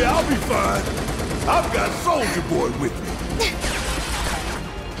 Don't worry, I'll be fine. I've got Soldier Boy with me.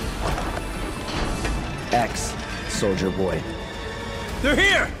 X, Soldier Boy. They're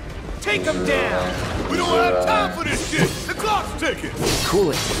here! Take them down! We don't have time for this shit! The clock's ticking!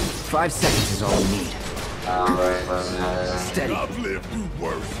 Cool it. 5 seconds is all we need. Steady. I've lived through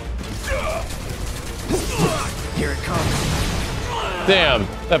worse. Here it comes. Damn,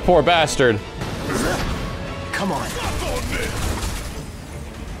 that poor bastard. Come on. Stop on this!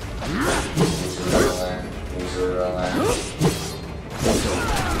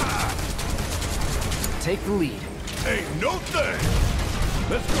 Take the lead. Ain't no thing!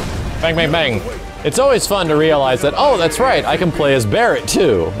 Let's go. Bang, bang, bang. It's always fun to realize that, oh, that's right, I can play as Barrett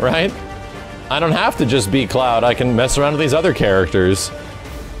too, right? I don't have to just be Cloud, I can mess around with these other characters.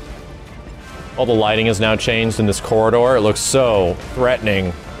 All the lighting is now changed in this corridor. It looks so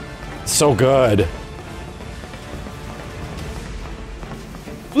threatening. So good.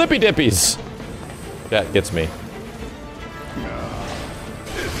 Flippy dippies. That gets me.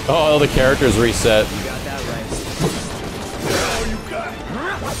 Oh, all the characters reset. You got that right. All you got.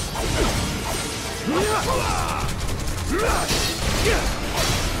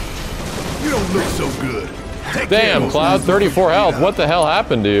 You don't look so good. Take care Damn, of Cloud, those 34 health. What the hell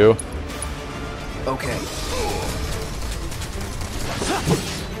happened to you? Okay.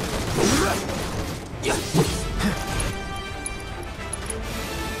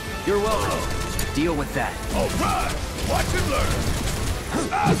 You're welcome. Deal with that. All right. Watch and learn.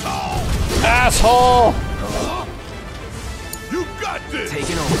 Asshole! Asshole! You got this!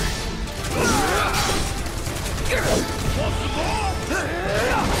 Taking over. Want some more?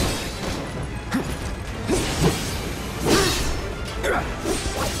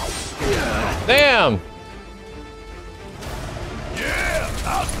 Damn! Yeah!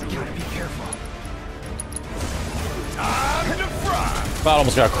 Gotta be careful. Time to fry! Cloud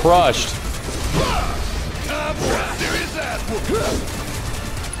almost got crushed. Time for a serious ass whooping!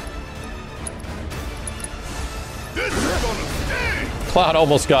 This is gonna sting! Cloud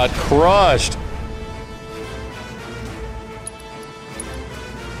almost got crushed.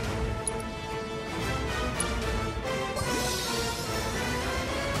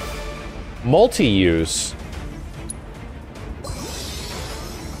 Multi-use.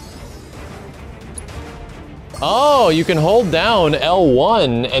 Oh, you can hold down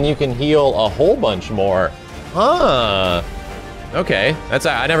L1 and you can heal a whole bunch more. Huh. Okay, that's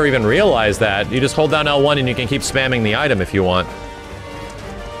I never even realized that. You just hold down L1 and you can keep spamming the item if you want.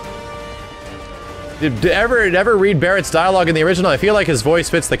 Did ever read Barrett's dialogue in the original? I feel like his voice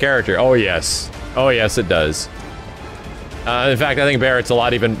fits the character. Oh yes. Oh yes, it does. In fact, I think Barrett's a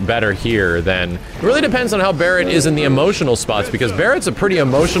lot even better here than... It really depends on how Barrett is in the emotional spots, because Barrett's a pretty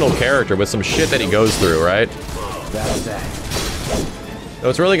emotional character with some shit that he goes through, right? That's that. So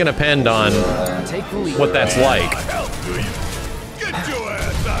it's really gonna depend on Take the lead. what that's like. Get your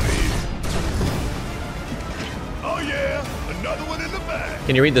ass out of here! Oh yeah, another one in the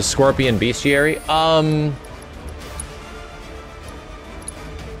Can you read the Scorpion Bestiary?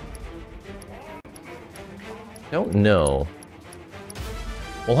 Don't know.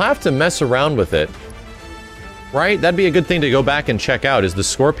 We'll have to mess around with it. Right? That'd be a good thing to go back and check out, is the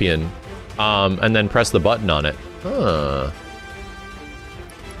Scorpion. And then press the button on it. Huh.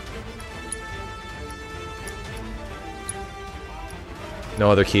 No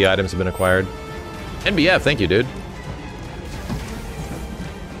other key items have been acquired. NBF, thank you, dude.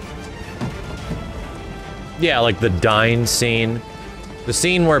 Yeah, like the Dine scene. The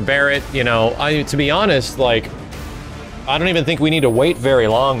scene where Barrett, you know, to be honest, like, I don't even think we need to wait very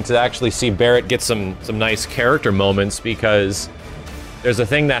long to actually see Barrett get some nice character moments, because there's a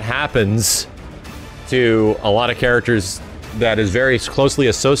thing that happens to a lot of characters that is very closely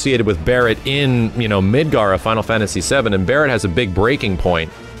associated with Barrett in, you know, Midgar of Final Fantasy VII, and Barrett has a big breaking point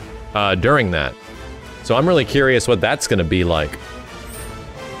during that. So I'm really curious what that's gonna be like.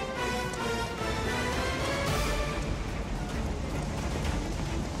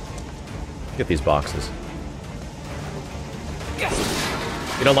 Get these boxes.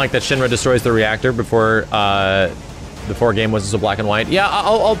 You don't like that Shinra destroys the reactor before game wasn't so black and white? Yeah,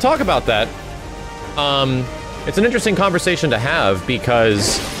 I'll talk about that. It's an interesting conversation to have,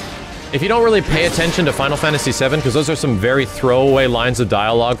 because if you don't really pay attention to Final Fantasy VII, because those are some very throwaway lines of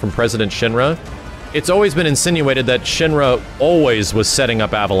dialogue from President Shinra, it's always been insinuated that Shinra always was setting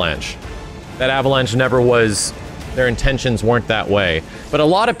up Avalanche. That Avalanche never was, their intentions weren't that way. But a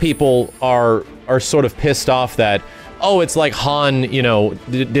lot of people are sort of pissed off that, oh, it's like Han, you know,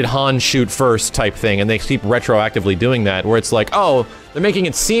 did Han shoot first type thing, and they keep retroactively doing that, where it's like, oh, they're making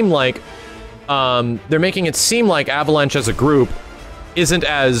it seem like Avalanche as a group isn't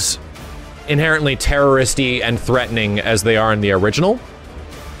as inherently terroristy and threatening as they are in the original.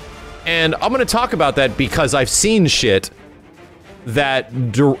 And I'm gonna talk about that because I've seen shit that,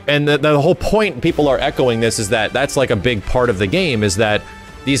 and the whole point people are echoing this is that that's like a big part of the game, is that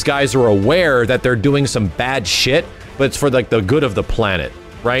these guys are aware that they're doing some bad shit, but it's for like the good of the planet,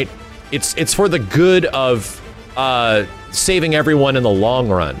 right? It's for the good of saving everyone in the long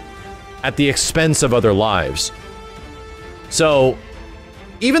run, at the expense of other lives. So,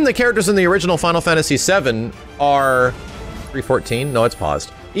 even the characters in the original Final Fantasy VII are... 314? No, it's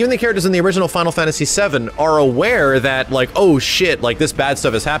paused. Even the characters in the original Final Fantasy VII are aware that, like, oh shit, like, this bad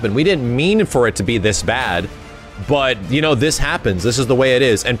stuff has happened. We didn't mean for it to be this bad, but, you know, this happens. This is the way it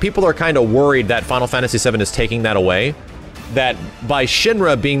is. And people are kind of worried that Final Fantasy VII is taking that away. That by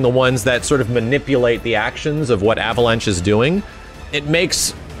Shinra being the ones that sort of manipulate the actions of what Avalanche is doing, it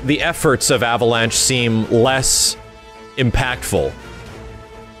makes the efforts of Avalanche seem less impactful.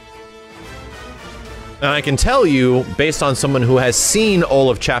 And I can tell you, based on someone who has seen all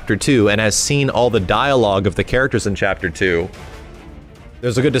of Chapter 2 and has seen all the dialogue of the characters in Chapter 2,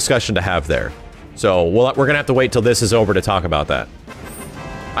 there's a good discussion to have there. So we're gonna have to wait till this is over to talk about that.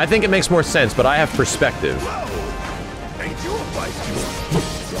 I think it makes more sense, but I have perspective.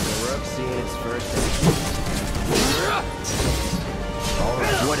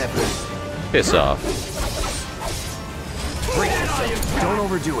 Piss off. Don't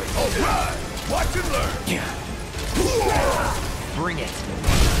overdo it. Watch and learn. Yeah. Bring it.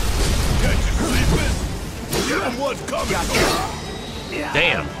 Catch you sleeping. Give him what's coming.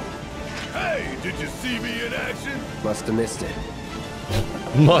 Damn. Hey, did you see me in action? Must have missed it.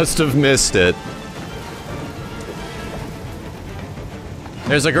 Must have missed it.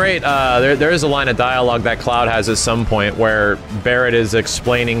 There's a great, there is a line of dialogue that Cloud has at some point where Barrett is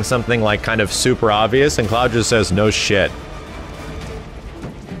explaining something like kind of super obvious, and Cloud just says, no shit.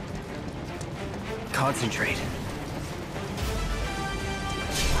 Concentrate.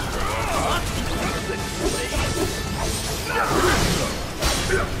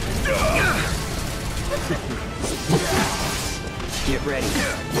 Get ready.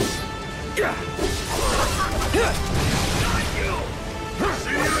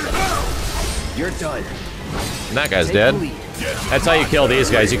 You're done. And that guy's dead. That's how you kill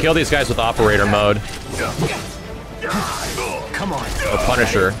these guys. You kill these guys with operator mode. Come on. Or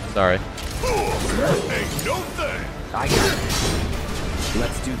Punisher. Sorry. Ain't no thing. I got it.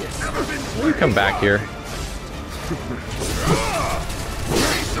 Let's do this. Will you come back here?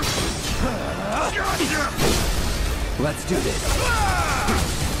 Let's do this.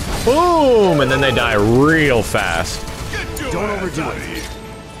 Boom! And then they die real fast. Don't overdo it.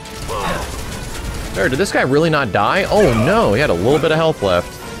 There, did this guy really not die? Oh no, he had a little bit of health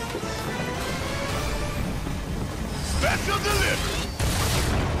left.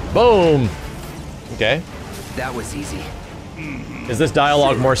 Boom! Okay. That was easy. Is this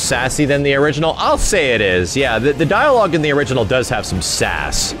dialogue more sassy than the original? I'll say it is. Yeah, the dialogue in the original does have some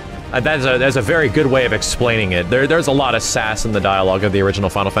sass. That's a very good way of explaining it. There's a lot of sass in the dialogue of the original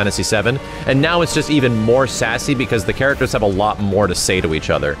Final Fantasy VII, and now it's just even more sassy because the characters have a lot more to say to each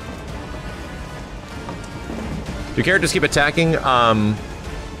other. Do characters keep attacking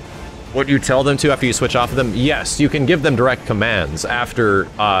what you tell them to after you switch off of them? Yes, you can give them direct commands after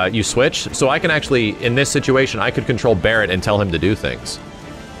you switch. So I can actually, in this situation, I could control Barrett and tell him to do things.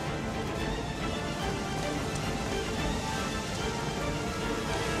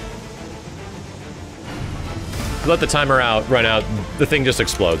 Let the timer run out, the thing just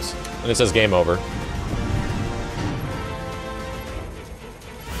explodes, and it says game over.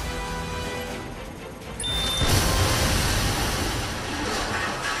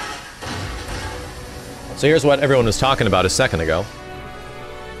 So here's what everyone was talking about a second ago.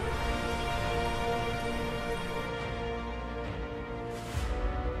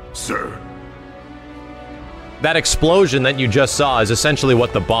 Sir. That explosion that you just saw is essentially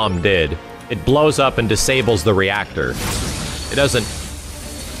what the bomb did. It blows up and disables the reactor. It doesn't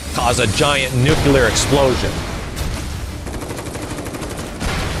cause a giant nuclear explosion.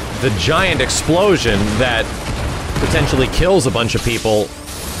 The giant explosion that potentially kills a bunch of people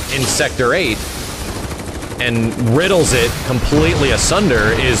in Sector 8 and riddles it completely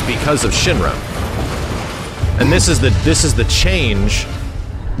asunder is because of Shinra. And this is the change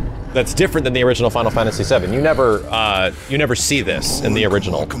that's different than the original Final Fantasy VII. You never see this in the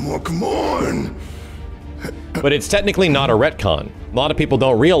original. Come on. But it's technically not a retcon. A lot of people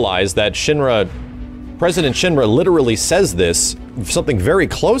don't realize that Shinra, President Shinra literally says this, something very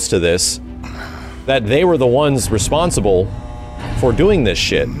close to this, that they were the ones responsible for doing this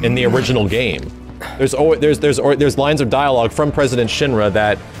shit in the original game. There's lines of dialogue from President Shinra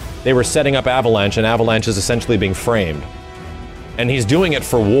that they were setting up Avalanche, and Avalanche is essentially being framed. And he's doing it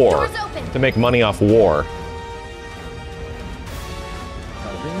for war, to make money off war.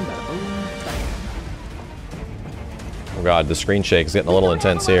 Oh god, the screen shake is getting a little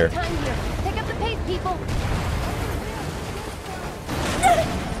intense here. Pick up the pace, people.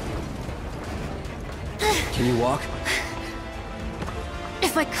 Can you walk?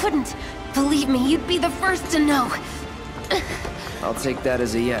 If I couldn't, believe me, you'd be the first to know. I'll take that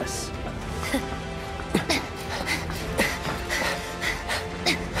as a yes.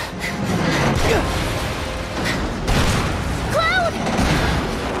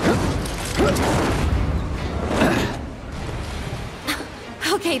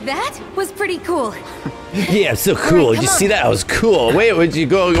 Okay, that was pretty cool. Yeah, it's so cool. Right, Did you see on. that? It was cool. Wait, where'd you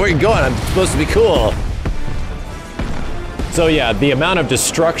go? Where are you going? I'm supposed to be cool. So yeah, the amount of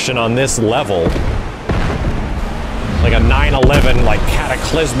destruction on this level, like a 9/11, like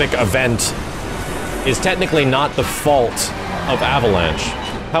cataclysmic event, is technically not the fault of Avalanche.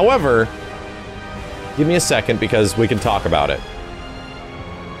 However, give me a second because we can talk about it.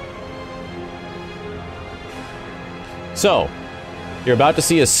 So, you're about to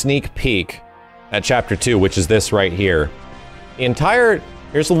see a sneak peek at Chapter 2, which is this right here.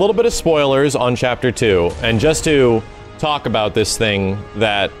 Here's a little bit of spoilers on Chapter 2, and just to talk about this thing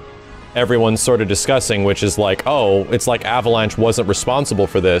that everyone's sort of discussing, which is like, oh, it's like Avalanche wasn't responsible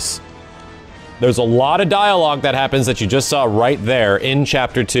for this. There's a lot of dialogue that happens that you just saw right there in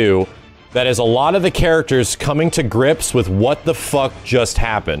Chapter 2 that is a lot of the characters coming to grips with what the fuck just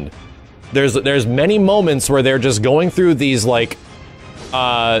happened. There's many moments where they're just going through these like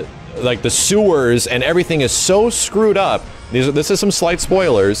the sewers, and everything is so screwed up. This is some slight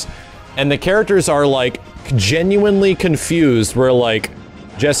spoilers, and the characters are like genuinely confused. We're like,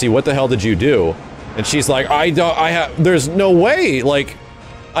 Jesse, what the hell did you do? And she's like, there's no way, like,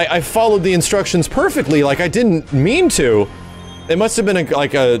 I followed the instructions perfectly, like I didn't mean to. It must have been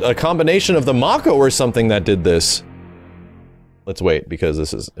a combination of the Mako or something that did this. Let's wait, because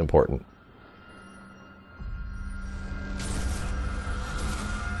this is important.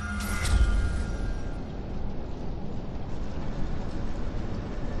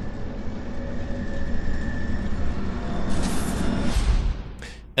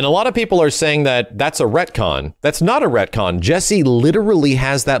 And a lot of people are saying that that's a retcon. That's not a retcon. Jessie literally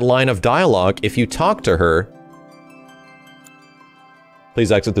has that line of dialogue if you talk to her.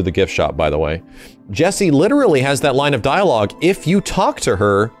 Please exit through the gift shop, by the way. Jessie literally has that line of dialogue if you talk to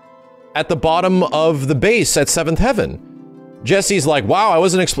her at the bottom of the base at 7th Heaven. Jessie's like, wow, I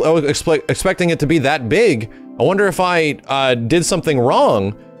wasn't expecting it to be that big. I wonder if I did something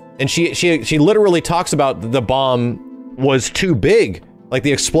wrong. And she literally talks about the bomb was too big. Like,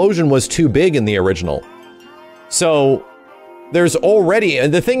 the explosion was too big in the original. So, there's already,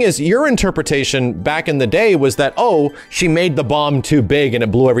 and the thing is, your interpretation back in the day was that, oh, she made the bomb too big and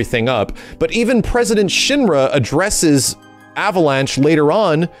it blew everything up. But even President Shinra addresses Avalanche later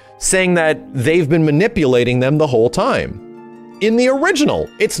on, saying that they've been manipulating them the whole time. In the original,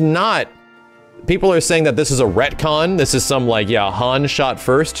 it's not. People are saying that this is a retcon, this is some like, yeah, Han shot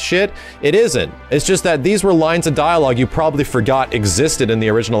first shit. It isn't. It's just that these were lines of dialogue you probably forgot existed in the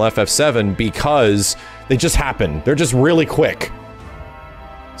original FF7 because they just happen. They're just really quick.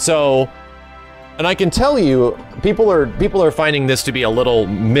 So, and I can tell you, people are finding this to be a little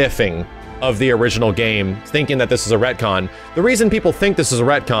miffing of the original game, thinking that this is a retcon. The reason people think this is a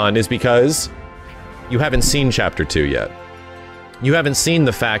retcon is because you haven't seen Chapter 2 yet. You haven't seen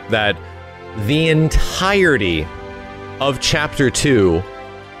the fact that the entirety of Chapter 2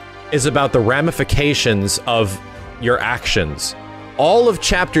 is about the ramifications of your actions. All of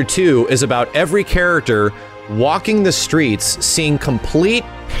Chapter 2 is about every character walking the streets, seeing complete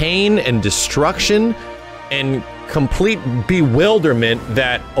pain and destruction and complete bewilderment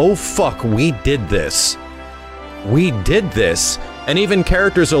that, oh fuck, we did this. We did this. And even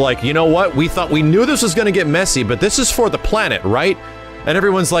characters are like, you know what? We knew this was gonna get messy, but this is for the planet, right? And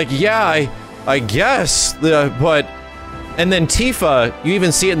everyone's like, yeah, I guess, but... And then Tifa, you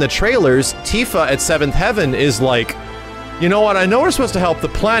even see it in the trailers, Tifa at 7th Heaven is like, you know what, I know we're supposed to help the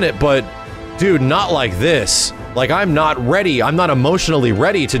planet, but dude, not like this. Like, I'm not ready, I'm not emotionally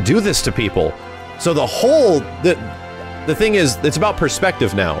ready to do this to people. So the whole, the thing is, it's about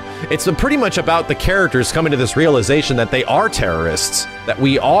perspective now. It's pretty much about the characters coming to this realization that they are terrorists, that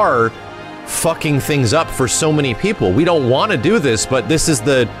we are fucking things up for so many people. We don't want to do this, but this is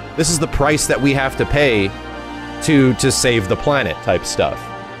the price that we have to pay to save the planet type stuff.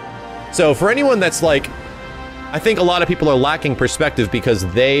 So for anyone that's like, I think a lot of people are lacking perspective because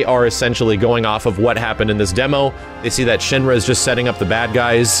they are essentially going off of what happened in this demo. They see that Shinra is just setting up the bad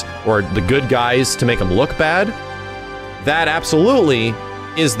guys or the good guys to make them look bad. That absolutely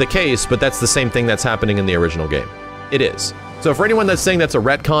is the case, but that's the same thing that's happening in the original game. It is. So for anyone that's saying that's a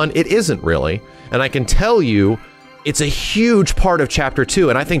retcon, it isn't really. And I can tell you, it's a huge part of Chapter 2,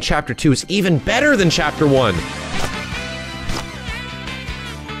 and I think Chapter 2 is even better than Chapter 1.